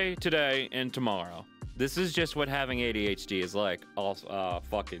 Yesterday, today, and tomorrow. This is just what having ADHD is like. Also,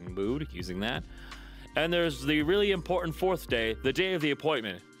 fucking mood, using that. And there's the really important fourth day, the day of the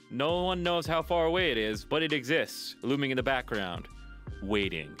appointment. No one knows how far away it is, but it exists, looming in the background,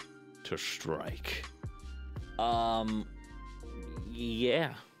 waiting to strike.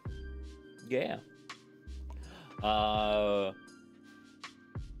 Yeah.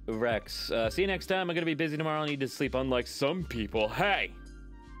 Rex, see you next time. I'm gonna be busy tomorrow. I need to sleep, unlike some people. Hey!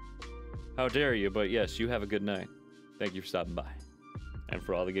 How dare you, but yes, you have a good night. Thank you for stopping by. And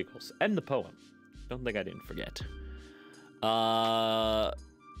for all the giggles. And the poem. Don't think I didn't forget.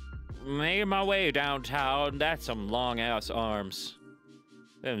 Made my way downtown. That's some long-ass arms.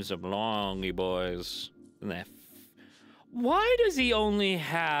 Them some longy boys. And that why does he only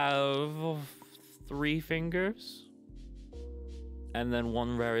have 3 fingers? And then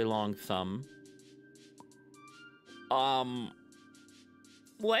 1 very long thumb?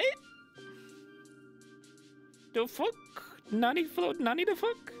 What? The fuck? Nani the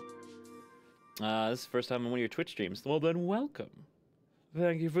fuck? This is the first time on one of your Twitch streams. Well then, welcome.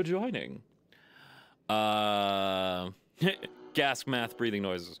 Thank you for joining. Gas math breathing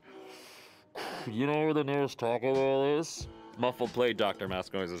noises. You know where the nearest Taco Bell is? Muffled play doctor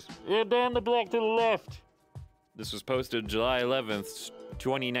mask noises. You're down the block to the left. This was posted July 11th,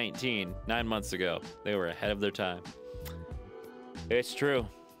 2019, 9 months ago. They were ahead of their time. It's true.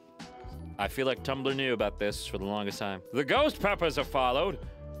 I feel like Tumblr knew about this for the longest time. The ghost peppers have followed.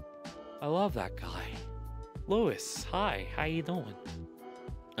 I love that guy. Lewis, hi, how you doing?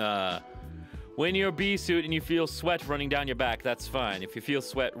 When you're a bee suit and you feel sweat running down your back, that's fine. If you feel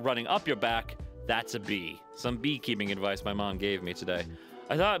sweat running up your back, that's a bee. Some beekeeping advice my mom gave me today.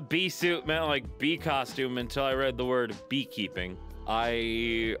 I thought bee suit meant like bee costume until I read the word beekeeping.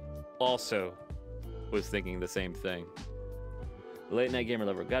 I also was thinking the same thing. Late night gamer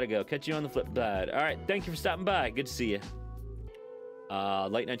lover, gotta go. Catch you on the flip side. All right, thank you for stopping by. Good to see you.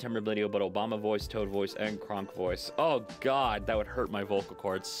 Late night Tumblr video, but Obama voice, Toad voice, and Kronk voice. Oh God, that would hurt my vocal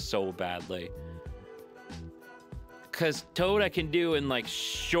cords so badly. Cause Toad I can do in like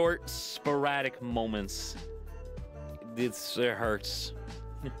short, sporadic moments. It hurts.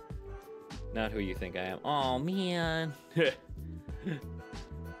 Not who you think I am. Oh man.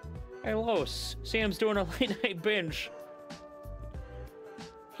 Hey Lois, Sam's doing a late night binge.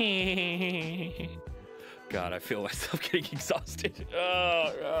 God, I feel myself getting exhausted.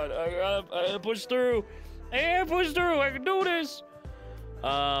 Oh God, I gotta push through. I gotta push through. I can do this.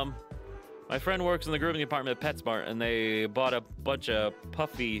 My friend works in the grooming department at PetSmart, and they bought a bunch of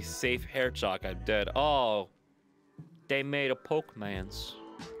puffy, safe hair chalk. I'm dead. Oh, they made a Pokemans.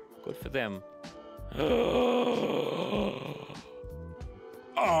 Good for them.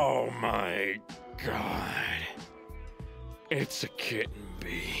 Oh my god. It's a kitten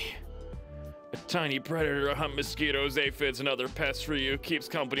bee. A tiny predator to hunt mosquitoes, aphids, and other pests for you. Keeps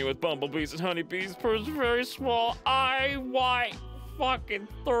company with bumblebees and honeybees. Purse very small. I want fucking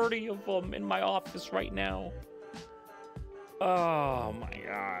 30 of them in my office right now. Oh my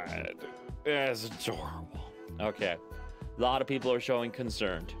god. That's adorable. Okay. A lot of people are showing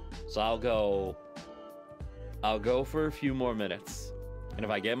concerned. So I'll go for a few more minutes. And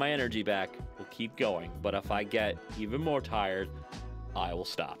if I get my energy back, we'll keep going. But if I get even more tired, I will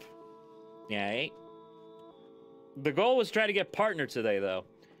stop. Yay. The goal was try to get partner today, though.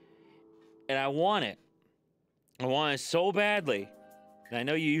 And I want it. I want it so badly. And I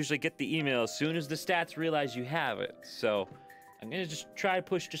know you usually get the email as soon as the stats realize you have it. So I'm going to just try to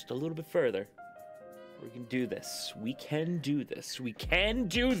push just a little bit further. We can do this. We can do this. We can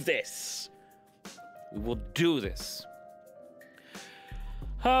do this. We will do this.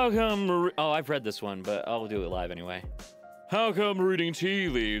 How come... Oh, I've read this one, but I'll do it live anyway. How come reading tea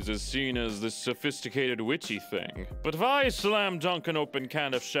leaves is seen as this sophisticated witchy thing? But if I slam dunk an open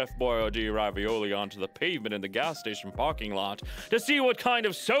can of Chef Boyardee ravioli onto the pavement in the gas station parking lot to see what kind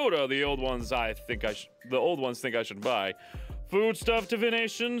of soda the old ones think I should buy, foodstuff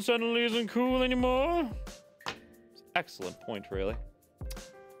divination suddenly isn't cool anymore? It's an excellent point, really.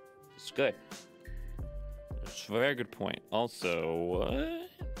 It's good. It's a very good point. Also, what?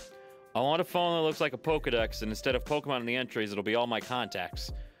 I want a phone that looks like a Pokedex, and instead of Pokemon in the entries, it'll be all my contacts.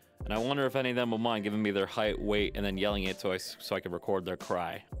 And I wonder if any of them will mind giving me their height, weight, and then yelling it so I can record their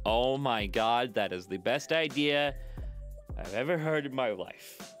cry. Oh my god, that is the best idea I've ever heard in my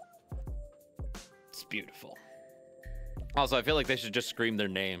life. It's beautiful. Also, I feel like they should just scream their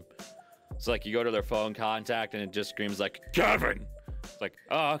name. So like you go to their phone contact and it just screams like, Kevin! It's like,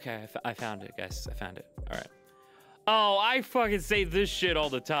 oh, okay, I found it, guys. I found it. All right. Oh, I fucking say this shit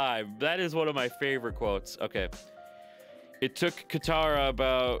all the time. That is one of my favorite quotes. Okay. It took Katara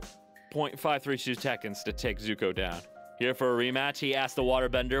about 0.532 seconds to take Zuko down. Here for a rematch, he asked the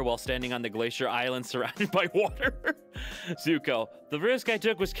waterbender while standing on the glacier island surrounded by water. Zuko, the risk I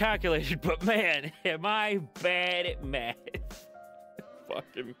took was calculated, but man, am I bad at math.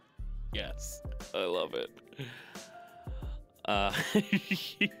 Fucking yes. I love it.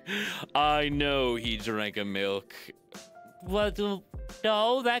 I know he drank a milk. What?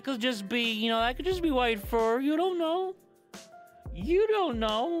 No, that could just be, that could just be white fur. You don't know. You don't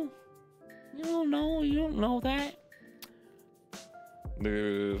know. You don't know. You don't know that.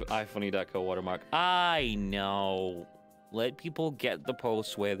 Move. ifunny.co watermark. I know. Let people get the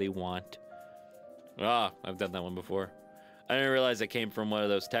posts where they want. Ah, I've done that one before. I didn't realize it came from one of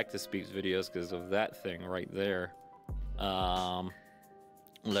those Tech2Speaks videos because of that thing right there.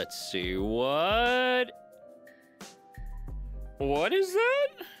 Let's see, what is that?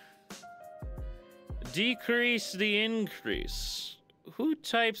 Decrease the increase. Who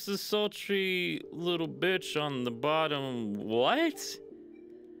types the sultry little bitch on the bottom? What?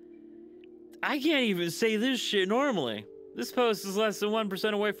 I can't even say this shit normally. This post is less than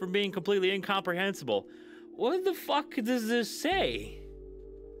 1% away from being completely incomprehensible. What the fuck does this say?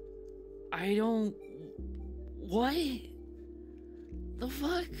 I don't... What? The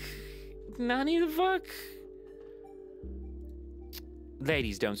fuck? Nani the fuck?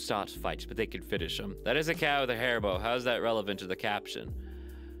 Ladies don't start fights, but they can finish them. That is a cow with a hair bow. How's that relevant to the caption?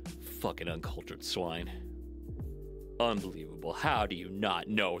 Fucking uncultured swine. Unbelievable. How do you not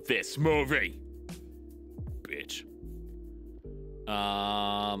know this movie? Bitch.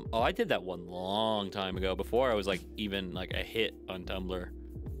 Oh, I did that one long time ago, before I was like even like a hit on Tumblr.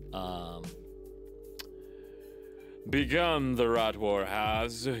 Begun the rat war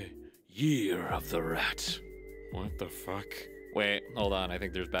has. Year of the rat. What the fuck? Wait, hold on. I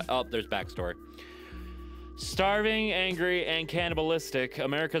think there's there's backstory. Starving, angry, and cannibalistic,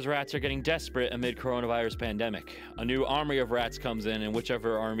 America's rats are getting desperate amid coronavirus pandemic. A new army of rats comes in, and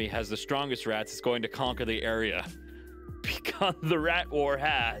whichever army has the strongest rats is going to conquer the area. Begun the rat war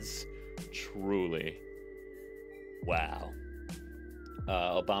has. Truly. Wow.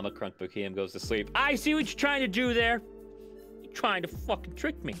 Obama Kronk Bukiam goes to sleep. I see what you're trying to do there. You're trying to fucking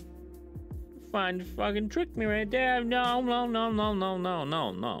trick me. You're trying to fucking trick me right there. No.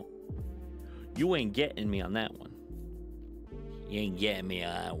 You ain't getting me on that one. You ain't getting me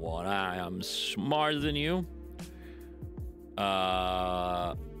on that one. I am smarter than you.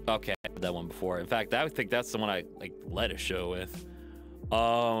 Okay, I did that one before. In fact, I think that's the one I led a show with.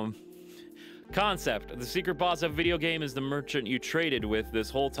 Concept. The secret boss of a video game is the merchant you traded with this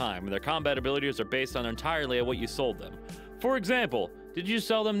whole time, and their combat abilities are based on entirely on what you sold them. For example, did you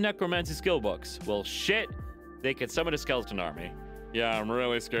sell them necromancy skill books? Well, shit, they could summon a skeleton army. Yeah, I'm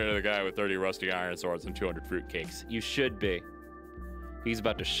really scared of the guy with 30 rusty iron swords and 200 fruitcakes. You should be. He's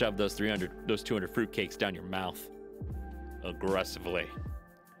about to shove those 200 fruitcakes down your mouth. Aggressively.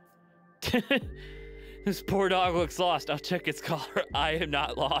 This poor dog looks lost. I'll check its collar. I am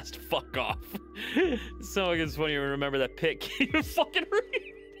not lost. Fuck off. So it's funny to remember that Pit can't even fucking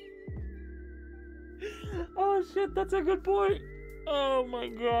read. Oh shit, that's a good point. Oh my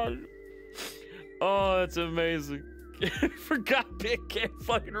god. Oh, that's amazing. I forgot Pit can't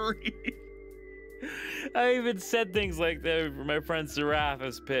fucking read. I even said things like that for my friend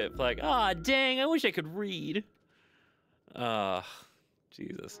Seraphis Pit. Like, ah, dang, I wish I could read.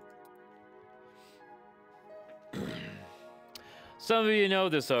 Jesus. Some of you know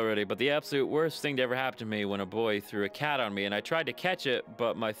this already, but the absolute worst thing to ever happen to me when a boy threw a cat on me, and I tried to catch it,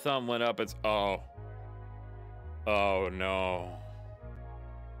 but my thumb went up. It's oh no.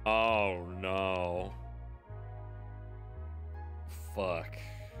 Oh no. Fuck.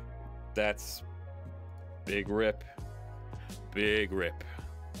 That's big rip. Big rip.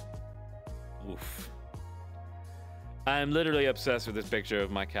 Oof. I'm literally obsessed with this picture of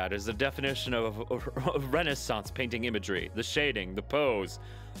my cat. It's the definition of Renaissance painting imagery. The shading, the pose,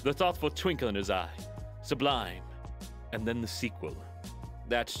 the thoughtful twinkle in his eye. Sublime. And then the sequel.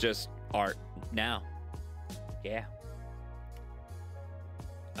 That's just art now. Yeah.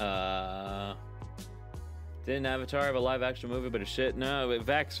 Didn't Avatar have a live action movie, but it's shit? No,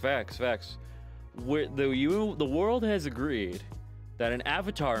 facts. The world has agreed that an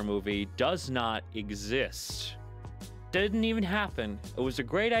Avatar movie does not exist. Didn't even happen. It was a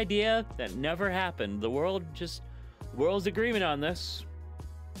great idea that never happened. The world's agreement on this.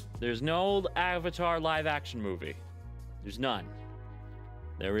 There's no Avatar live action movie. There's none.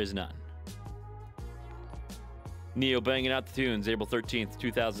 There is none. Neil banging out the tunes, April 13th,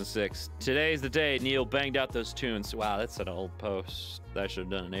 2006. Today's the day Neil banged out those tunes. Wow, that's an old post that I should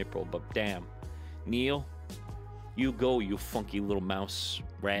have done in April, but damn. Neil, you go, you funky little mouse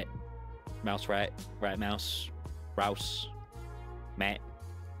rat. Mouse rat. Rat mouse. Rouse. Matt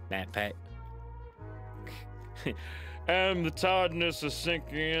Pat. And the tiredness is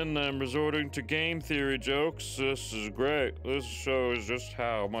sinking in. I'm resorting to game theory jokes. This is great. This shows just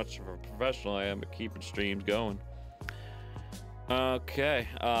how much of a professional I am at keeping streams going. Okay.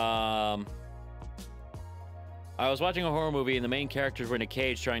 I was watching a horror movie and the main characters were in a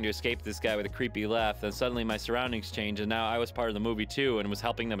cage trying to escape this guy with a creepy laugh. Then suddenly my surroundings changed and now I was part of the movie too and was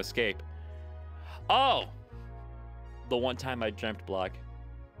helping them escape. Oh! The one time I dreamt block.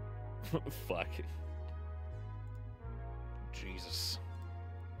 Fuck. Jesus.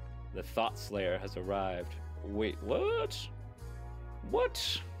 The Thought Slayer has arrived. Wait, what?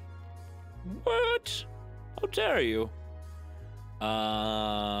 What? What? How dare you?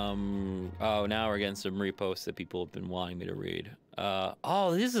 Oh, now we're getting some reposts that people have been wanting me to read.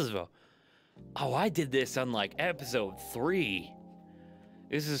 Oh, this is a... Oh, I did this on, like, episode 3.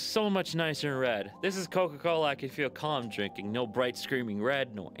 This is so much nicer in red. This is Coca-Cola I can feel calm drinking. No bright screaming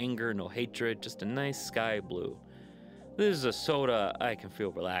red, no anger, no hatred, just a nice sky blue. This is a soda I can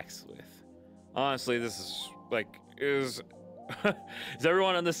feel relaxed with. Honestly, this is, like, is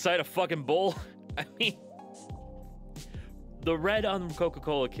everyone on this side a fucking bull? I mean, the red on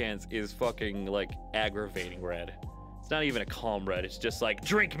Coca-Cola cans is fucking, like, aggravating red. It's not even a calm red, it's just like,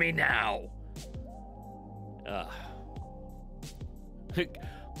 drink me now!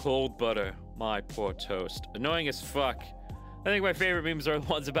 Cold butter, my poor toast. Annoying as fuck. I think my favorite memes are the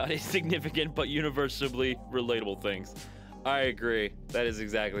ones about insignificant but universally relatable things. I agree. That is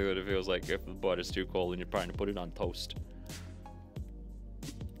exactly what it feels like if the butter's too cold and you're trying to put it on toast.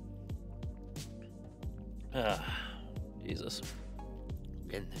 Jesus.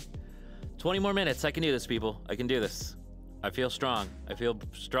 20 more minutes. I can do this, people. I can do this. I feel strong. I feel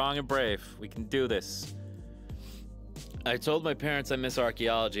strong and brave. We can do this. I told my parents I miss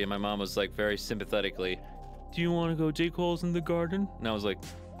archaeology, and my mom was like very sympathetically, do you want to go dig holes in the garden? And I was like,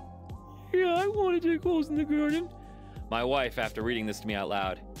 yeah, I want to dig holes in the garden. My wife, after reading this to me out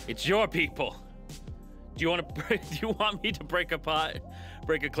loud, it's your people. Do you want me to break a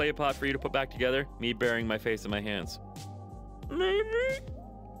clay pot for you to put back together? Me burying my face in my hands. Maybe.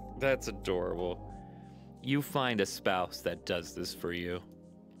 That's adorable. You find a spouse that does this for you,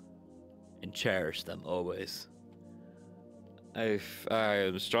 and cherish them always. I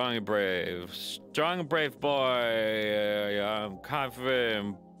am strong and brave boy. I'm confident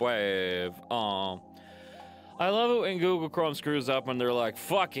and brave. I love it when Google Chrome screws up and they're like,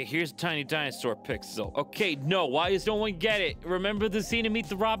 fuck it, here's Tiny Dinosaur Pixel. Okay, no, why does no one get it? Remember the scene in Meet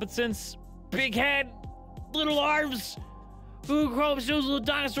the Robinsons? Big head, little arms. Google Chrome shows little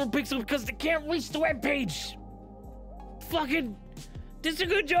dinosaur pixel because they can't reach the webpage. Fucking This is a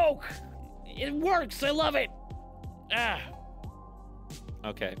good joke. It works. I love it. Ah.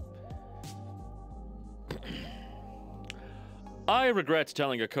 Okay. I regret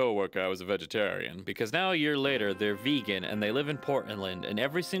telling a coworker I was a vegetarian because now a year later they're vegan and they live in Portland, and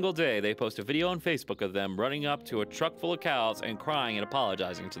every single day they post a video on Facebook of them running up to a truck full of cows and crying and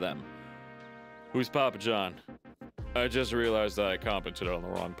apologizing to them. Who's Papa John? I just realized that I commented on the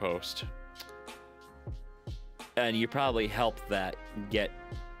wrong post. And you probably helped that get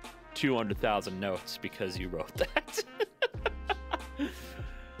 200,000 notes because you wrote that.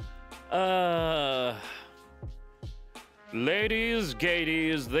 Ladies,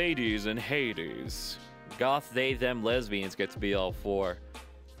 gadies, ladies, and Hades. Goth, they, them, lesbians get to be all four.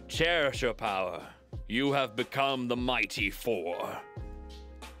 Cherish your power. You have become the mighty four.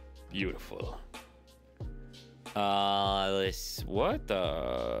 Beautiful. What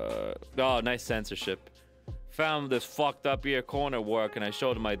the? Oh, nice censorship. Found this fucked up ear corner work and I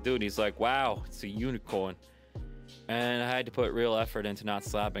showed him my dude and he's like, wow, it's a unicorn. And I had to put real effort into not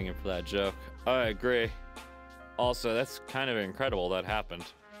slapping him for that joke. I agree. Also, that's kind of incredible that happened.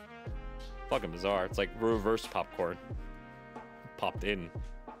 Fucking bizarre. It's like reverse popcorn. Popped in.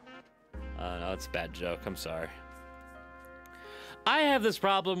 No, it's a bad joke. I'm sorry. I have this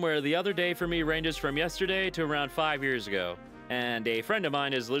problem where the other day for me ranges from yesterday to around 5 years ago. And a friend of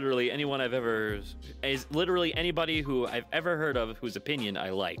mine is literally anybody who I've ever heard of whose opinion I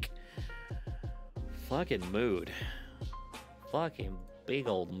like. Fucking mood. Fucking big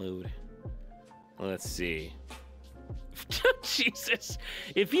old mood. Let's see. Jesus.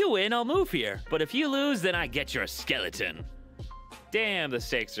 If you win, I'll move here. But if you lose, then I get your skeleton. Damn, the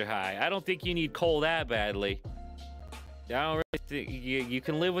stakes are high. I don't think you need coal that badly. I don't really think you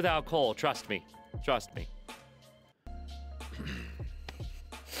can live without coal. Trust me. Trust me.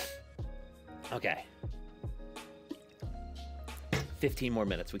 Okay. 15 more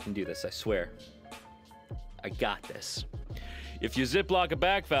minutes. We can do this, I swear. I got this. If you ziplock a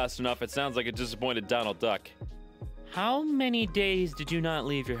bag fast enough, it sounds like a disappointed Donald Duck. How many days did you not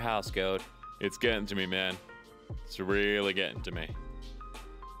leave your house, Goat? It's getting to me, man. It's really getting to me.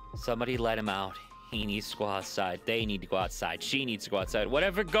 Somebody let him out. He needs to go outside. They need to go outside. She needs to go outside.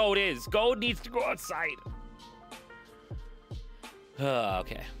 Whatever Goat is, Goat needs to go outside.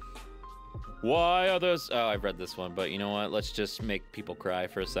 Okay. Why are those... Oh, I've read this one, but you know what? Let's just make people cry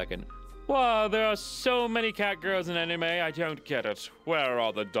for a second. Wow, there are so many cat girls in anime, I don't get it. Where are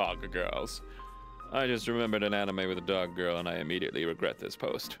all the dog girls? I just remembered an anime with a dog girl, and I immediately regret this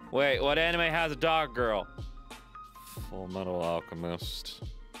post. Wait, what anime has a dog girl? Full Metal Alchemist.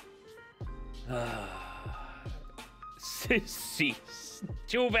 See,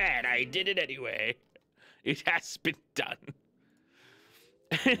 too bad, I did it anyway. It has been done.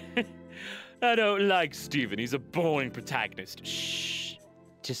 I don't like Steven. He's a boring protagonist. Shh.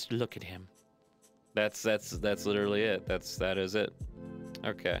 Just look at him. That's literally it. That is it.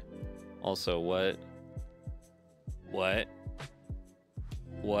 Okay. Also, what?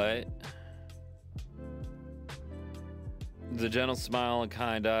 The gentle smile and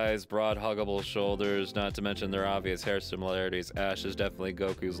kind eyes, broad huggable shoulders, not to mention their obvious hair similarities. Ash is definitely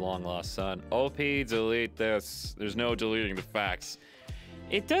Goku's long-lost son. OP, delete this. There's no deleting the facts.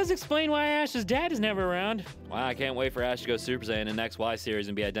 It does explain why Ash's dad is never around. Wow, I can't wait for Ash to go Super Saiyan in the next Y series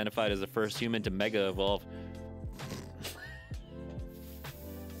and be identified as the first human to Mega Evolve.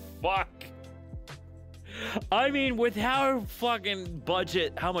 Fuck. I mean, with how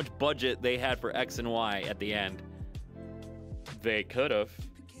much budget they had for X and Y at the end, they could have.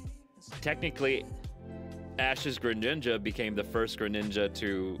 Technically, Ash's Greninja became the first Greninja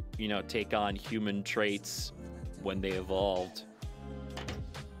to, take on human traits when they evolved.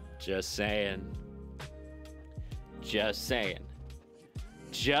 Just saying. Just saying.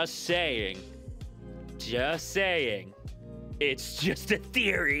 Just saying. Just saying. It's just a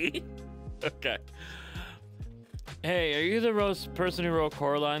theory. Okay. Hey, are you the person who wrote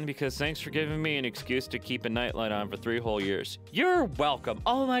Coraline? Because thanks for giving me an excuse to keep a nightlight on for 3 whole years. You're welcome.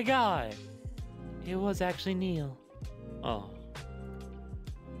 Oh my god. It was actually Neil. Oh.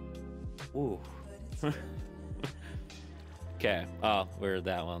 Ooh. Okay. Oh, where's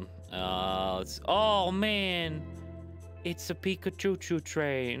that one? Oh man. It's a Pikachu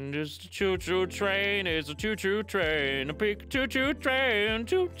train. Just a choo-choo train. It's a choo-choo train. A Pikachu train.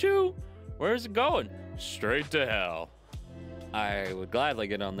 Choo-choo. Where's it going? Straight to hell. I would gladly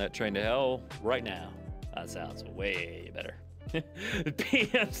get on that train to hell right now. That sounds way better.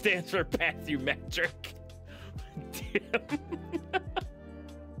 PM stands for bathymetric. Damn.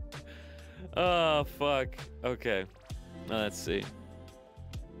 Oh, fuck. Okay. Let's see.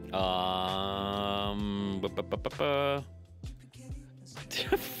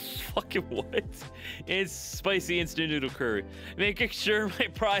 Fucking what? It's spicy instant noodle curry. Making sure my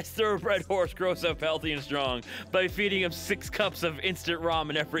prized thoroughbred horse grows up healthy and strong by feeding him 6 cups of instant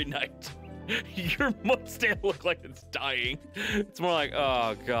ramen every night. Your mustache look like it's dying. It's more like,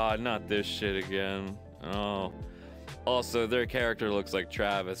 oh god, not this shit again. Oh. Also, their character looks like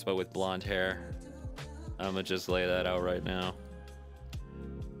Travis, but with blonde hair. I'm gonna just lay that out right now.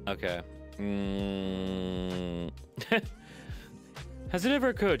 Okay. Has it ever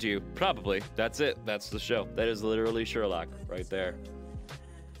occurred to you? Probably. That's it. That's the show. That is literally Sherlock right there.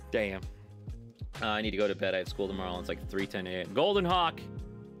 Damn. I need to go to bed. I have school tomorrow. It's like 3:10 a.m. Golden Hawk,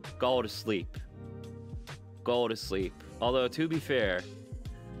 go to sleep. Go to sleep. Although, to be fair,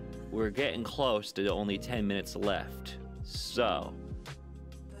 we're getting close to only 10 minutes left. So,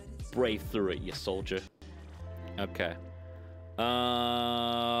 brave through it, you soldier. Okay.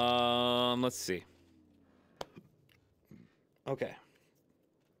 Let's see. Okay.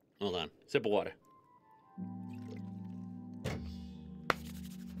 Hold on. Sip of water.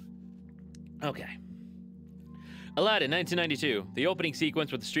 Okay. Aladdin, 1992. The opening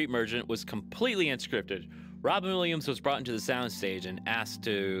sequence with the street merchant was completely unscripted. Robin Williams was brought into the soundstage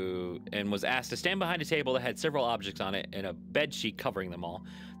and was asked to stand behind a table that had several objects on it and a bed sheet covering them all.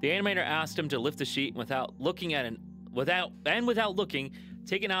 The animator asked him to lift the sheet without looking,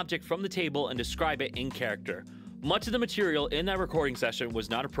 take an object from the table and describe it in character. Much of the material in that recording session was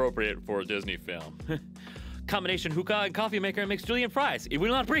not appropriate for a Disney film. Combination hookah and coffee maker makes Julian fries. It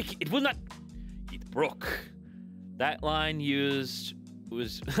will not break. It will not. It broke. That line used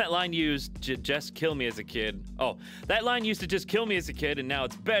to just kill me as a kid. Oh, that line used to just kill me as a kid, and now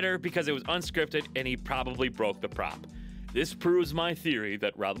it's better because it was unscripted and he probably broke the prop. This proves my theory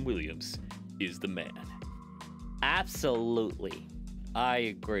that Robin Williams is the man. Absolutely. I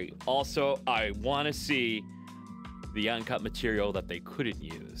agree. Also, I want to see the uncut material that they couldn't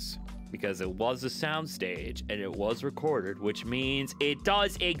use because it was a soundstage and it was recorded, which means it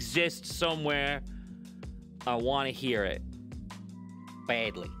does exist somewhere. I want to hear it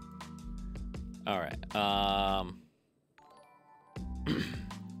badly. All right.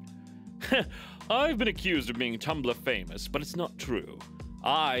 I've been accused of being Tumblr famous, but it's not true.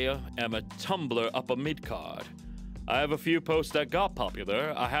 I am a Tumblr upper mid-card. I have a few posts that got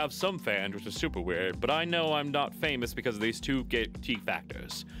popular. I have some fans, which is super weird, but I know I'm not famous because of these two key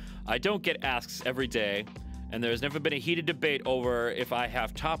factors. I don't get asks every day, and there's never been a heated debate over if I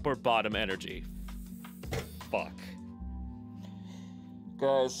have top or bottom energy. Fuck.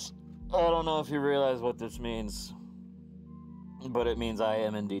 Guys, I don't know if you realize what this means, but it means I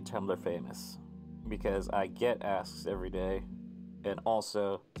am indeed Tumblr famous, because I get asks every day, and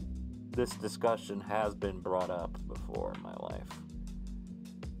also, this discussion has been brought up before in my life,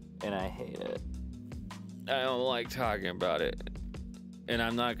 and I hate it. I don't like talking about it, and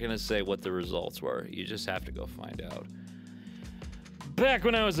I'm not gonna say what the results were. You just have to go find out. Back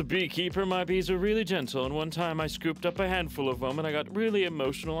when I was a beekeeper, my bees were really gentle, and one time I scooped up a handful of them, and I got really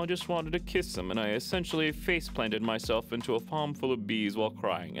emotional. I just wanted to kiss them, and I essentially face-planted myself into a farm full of bees while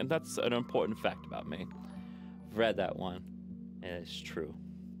crying, and that's an important fact about me. I've read that one, and it's true.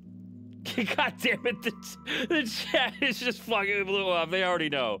 God damn it, the chat is just fucking blew up. They already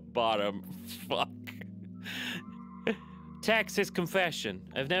know. Bottom. Fuck. Texas confession.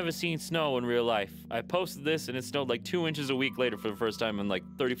 I've never seen snow in real life. I posted this and it snowed like 2 inches a week later for the first time in like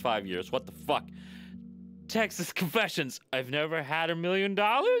 35 years. What the fuck? Texas confessions. I've never had $1 million?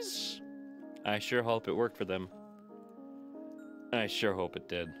 I sure hope it worked for them. I sure hope it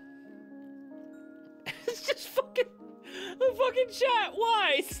did. It's just fucking... The fucking chat.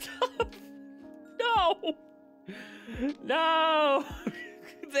 Why? Stop. No. No.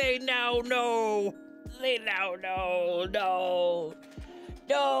 They now know. They now know. No.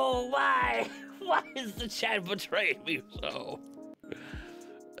 No. Why? Why is the chat betraying me so?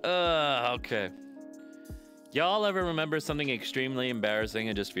 Okay. Y'all ever remember something extremely embarrassing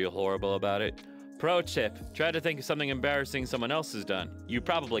and just feel horrible about it? Pro tip, try to think of something embarrassing someone else has done. You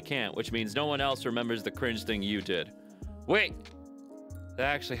probably can't, which means no one else remembers the cringe thing you did. Wait! That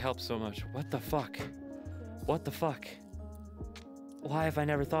actually helps so much. What the fuck? What the fuck? Why have I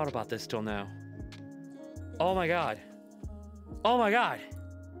never thought about this till now? Oh my god. Oh my god!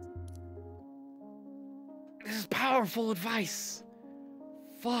 This is powerful advice.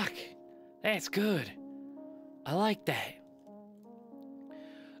 Fuck. That's good. I like that.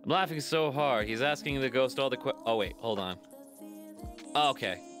 I'm laughing so hard. He's asking the ghost all the oh wait, hold on. Oh,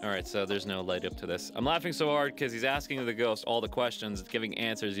 okay. Alright, so there's no light up to this. I'm laughing so hard because he's asking the ghost all the questions, giving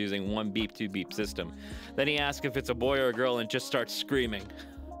answers using 1 beep, 2 beep system. Then he asks if it's a boy or a girl and just starts screaming.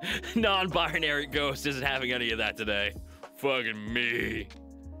 Non-binary ghost isn't having any of that today. Fucking me.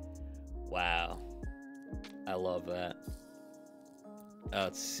 Wow. I love that.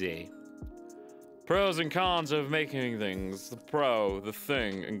 Let's see. Pros and cons of making things. The pro, the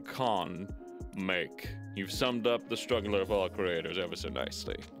thing, and con, make. You've summed up the struggle of all creators ever so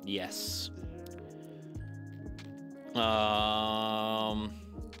nicely. Yes.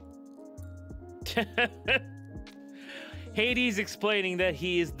 Hades explaining that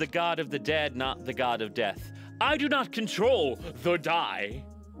he is the god of the dead, not the god of death. I do not control the die.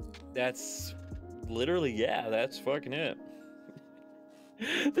 That's literally, yeah, that's fucking it.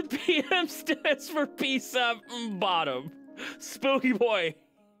 The PM stands for peace up bottom. Spooky boy.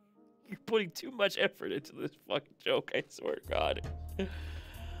 You're putting too much effort into this fucking joke, I swear to God.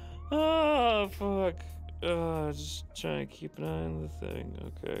 Oh, fuck. Just trying to keep an eye on the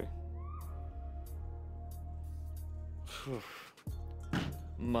thing. Okay.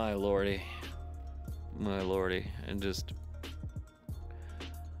 My lordy. My lordy. And just...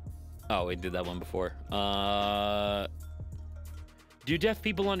 Oh, we did that one before. Do deaf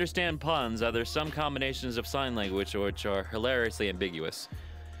people understand puns? Are there some combinations of sign language which are hilariously ambiguous?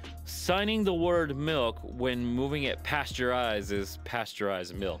 Signing the word milk when moving it past your eyes is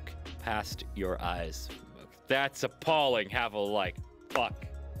pasteurized milk. Past your eyes. That's appalling. Have a like. Fuck.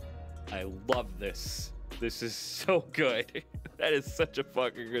 I love this. This is so good. That is such a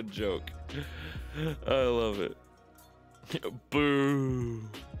fucking good joke. I love it. Boo.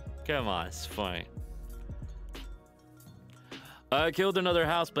 Come on, it's funny. I killed another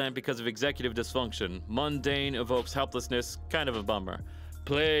houseplant because of executive dysfunction. Mundane evokes helplessness, kind of a bummer.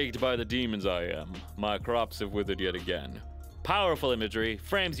 Plagued by the demons I am. My crops have withered yet again. Powerful imagery,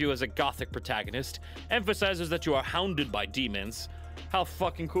 frames you as a gothic protagonist, emphasizes that you are hounded by demons. How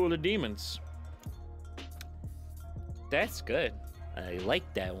fucking cool are demons? That's good. I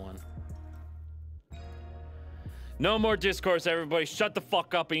like that one. No more discourse, everybody. Shut the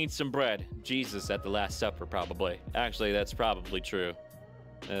fuck up and eat some bread. Jesus at the Last Supper, probably. Actually, that's probably true.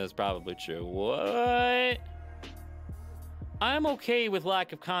 That's probably true. What? I'm okay with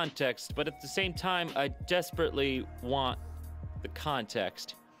lack of context, but at the same time, I desperately want the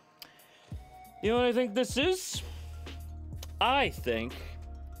context. You know what I think this is? I think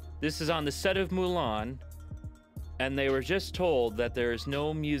this is on the set of Mulan, and they were just told that there's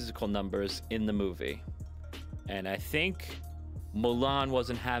no musical numbers in the movie. And I think Mulan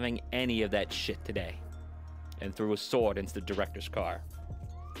wasn't having any of that shit today and threw a sword into the director's car.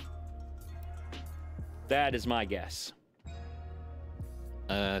 That is my guess.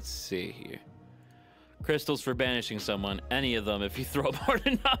 Let's see here. Crystals for banishing someone. Any of them if you throw hard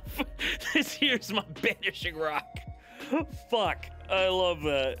enough. This here's my banishing rock. Fuck. I love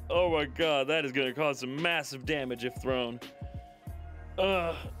that. Oh my god, that is gonna cause some massive damage if thrown.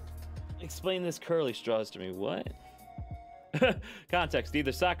 Explain this curly straws to me. What? Context.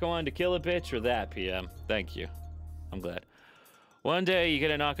 Either Sokka wanted to kill a bitch or that, PM. Thank you. I'm glad. One day, you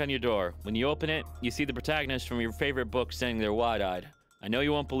get a knock on your door. When you open it, you see the protagonist from your favorite book standing there wide-eyed. I know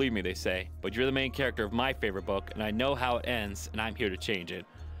you won't believe me, they say, but you're the main character of my favorite book, and I know how it ends, and I'm here to change it.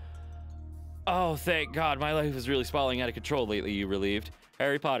 Oh, thank God. My life is really spiraling out of control lately, you relieved.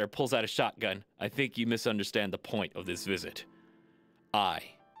 Harry Potter pulls out a shotgun. I think you misunderstand the point of this visit. I,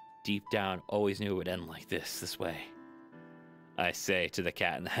 deep down, always knew it would end like this way. I say to the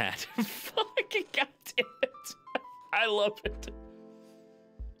Cat in the Hat. Fucking goddamn it. I love it.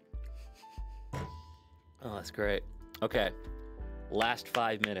 Oh, that's great. Okay. Last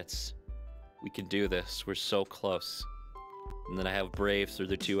 5 minutes. We can do this. We're so close. And then I have Brave through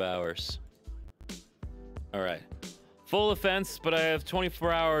the 2 hours. All right. Full offense, but I have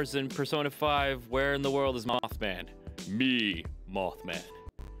 24 hours in Persona 5. Where in the world is Mothman? Me, Mothman.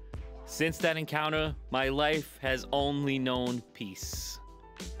 Since that encounter, my life has only known peace.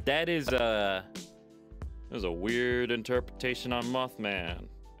 That is a weird interpretation on Mothman.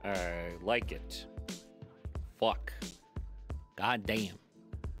 I like it. Fuck. God damn.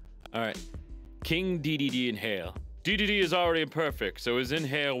 Alright. King DDD Inhale. DDD is already imperfect, so his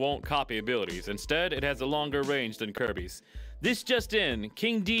Inhale won't copy abilities. Instead, it has a longer range than Kirby's. This just in,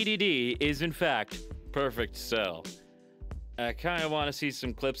 King DDD is in fact Perfect Cell. I kind of want to see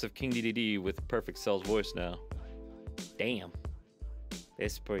some clips of King DDD with Perfect Cell's voice now. Damn.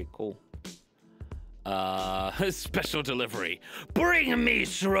 That's pretty cool. Special delivery. Bring me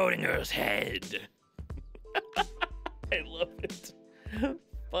Schrodinger's head. I love it.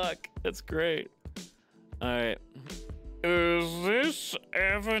 Fuck, that's great. Alright. Is this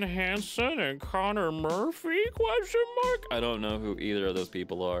Evan Hansen and Connor Murphy? Question mark? I don't know who either of those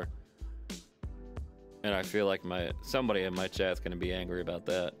people are. And I feel like somebody in my chat's gonna be angry about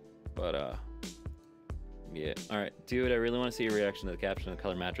that. But Yeah. All right, dude. I really want to see your reaction to the caption of the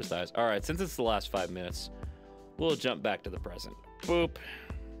color mattress size. All right, since it's the last 5 minutes, we'll jump back to the present. Boop.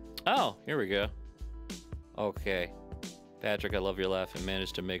 Oh, here we go. Okay. Patrick, I love your laugh and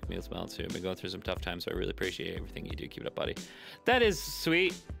managed to make me smile too. I've been going through some tough times, so I really appreciate everything you do. Keep it up, buddy. That is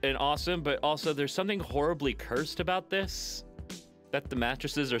sweet and awesome, but also there's something horribly cursed about this. That the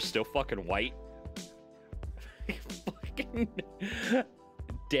mattresses are still fucking white. Fucking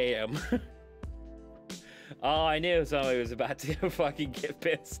damn. Oh, I knew somebody was about to fucking get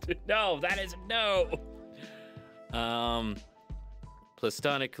pissed. No, that is no.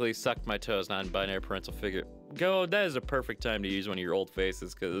 Platonically sucked my toes, non-binary parental figure. Go, that is a perfect time to use one of your old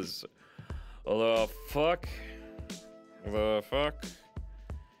faces, because the fuck? The fuck?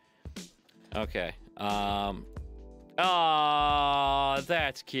 Okay. Aw,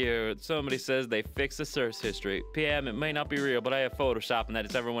 that's cute. Somebody says they fixed the search history. PM, it may not be real, but I have Photoshop, and that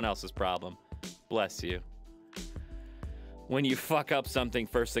is everyone else's problem. Bless you. When you fuck up something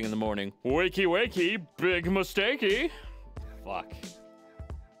first thing in the morning, wakey wakey, big mistakey. Fuck.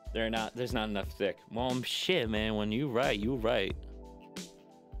 There's not enough thick. Well, shit, man, when you right, you right.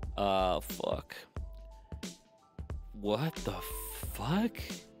 Fuck. What the fuck?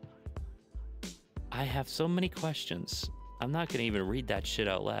 I have so many questions. I'm not gonna even read that shit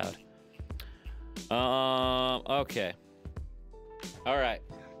out loud. Okay. All right.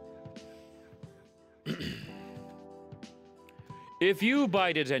 If you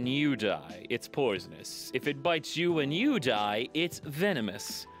bite it and you die, it's poisonous. If it bites you and you die, it's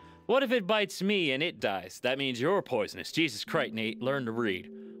venomous. What if it bites me and it dies? That means you're poisonous. Jesus Christ, Nate, learn to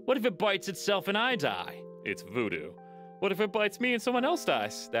read. What if it bites itself and I die? It's voodoo. What if it bites me and someone else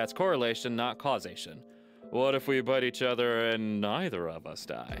dies? That's correlation, not causation. What if we bite each other and neither of us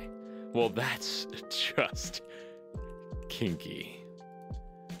die? Well, that's just kinky.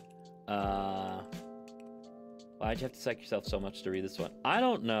 Why'd you have to psych yourself so much to read this one? I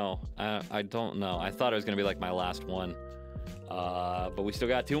don't know. I don't know. I thought it was gonna be like my last one. But we still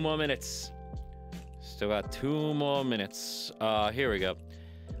got 2 more minutes. Still got 2 more minutes. Here we go.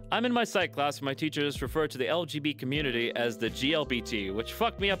 I'm in my psych class and my teachers refer to the LGBT community as the GLBT, which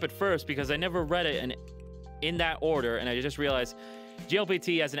fucked me up at first because I never read it in that order, and I just realized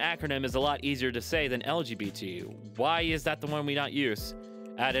GLBT as an acronym is a lot easier to say than LGBT. Why is that the one we not use?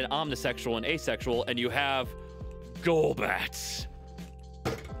 Add an omnisexual and asexual, and you have Golbats.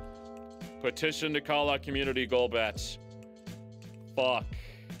 Petition to call out community Golbats. Fuck.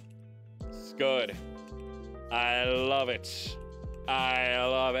 It's good. I love it. I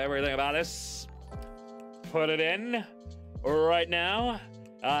love everything about this. Put it in right now.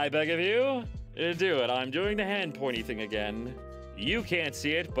 I beg of you, do it. I'm doing the hand pointy thing again. You can't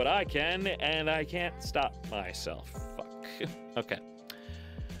see it, but I can, and I can't stop myself. Fuck. Okay.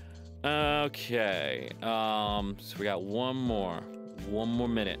 Okay. So we got one more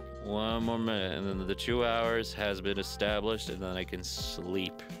minute, and then the 2 hours has been established, and then I can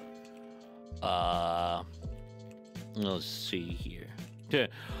sleep. Let's see here.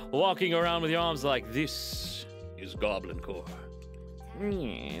 Walking around with your arms like this is Goblin Core.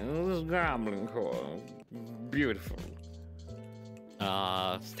 Yeah, this is Goblin Core. Beautiful.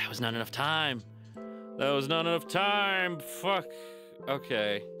 That was not enough time. That was not enough time. Fuck.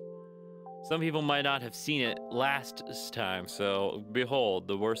 Okay. Some people might not have seen it last time, so behold,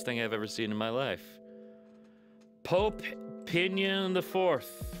 the worst thing I've ever seen in my life. Pope Pinion the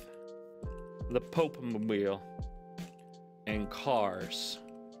Fourth. The Pope Mobile. And cars.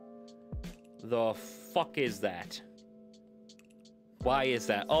 The fuck is that? Why is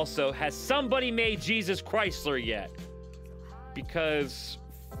that? Also, has somebody made Jesus Chrysler yet? Because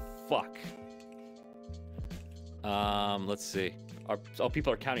fuck. Let's see.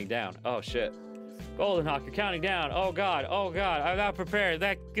 People are counting down. Oh shit. Golden Hawk, you're counting down. Oh god, I'm not prepared.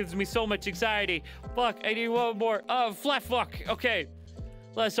 That gives me so much anxiety. Fuck, I need one more. Flat fuck. Okay.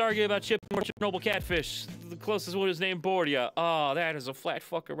 Let's argue about Chip Noble Catfish. The closest one is named Bordia. Oh, that is a flat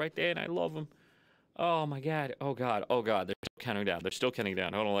fucker right there, and I love him. Oh my god. Oh god. Oh god. They're still counting down. They're still counting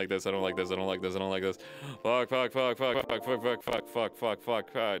down. I don't like this. I don't like this. I don't like this. I don't like this. Fuck.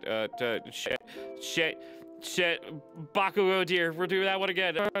 Shit. Bakugo, dear. We're doing that one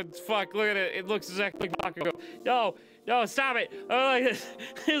again. Fuck. Look at it. It looks exactly like Bakugo. No, stop it. This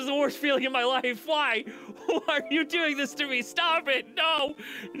is the worst feeling in my life. Why? Why are you doing this to me? Stop it. No.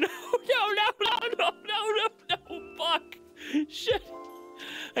 Fuck. Shit.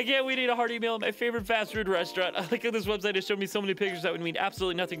 Again, we need a hearty meal at my favorite fast food restaurant. I like how this website has shown me so many pictures that would mean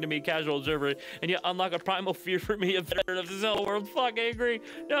absolutely nothing to me, casual observer, and yet unlock a primal fear for me, a veteran of this whole world. Fuck, I agree.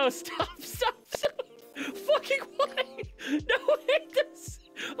 No, stop. Fucking why? No, I hate this.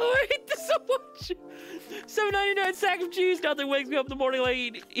 Oh, I hate this so much. $7.99 sack of cheese. Nothing wakes me up in the morning like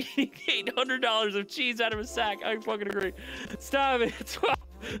eating $800 of cheese out of a sack. I fucking agree. Stop it. 12,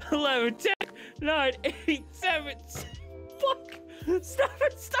 11, 10, 9, 8, 7. Fuck. Stop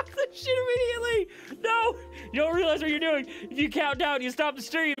it. Stop this shit immediately. No. You don't realize what you're doing. If you count down, you stop the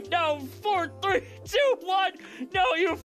stream. No. 4, 3, 2, 1. No, you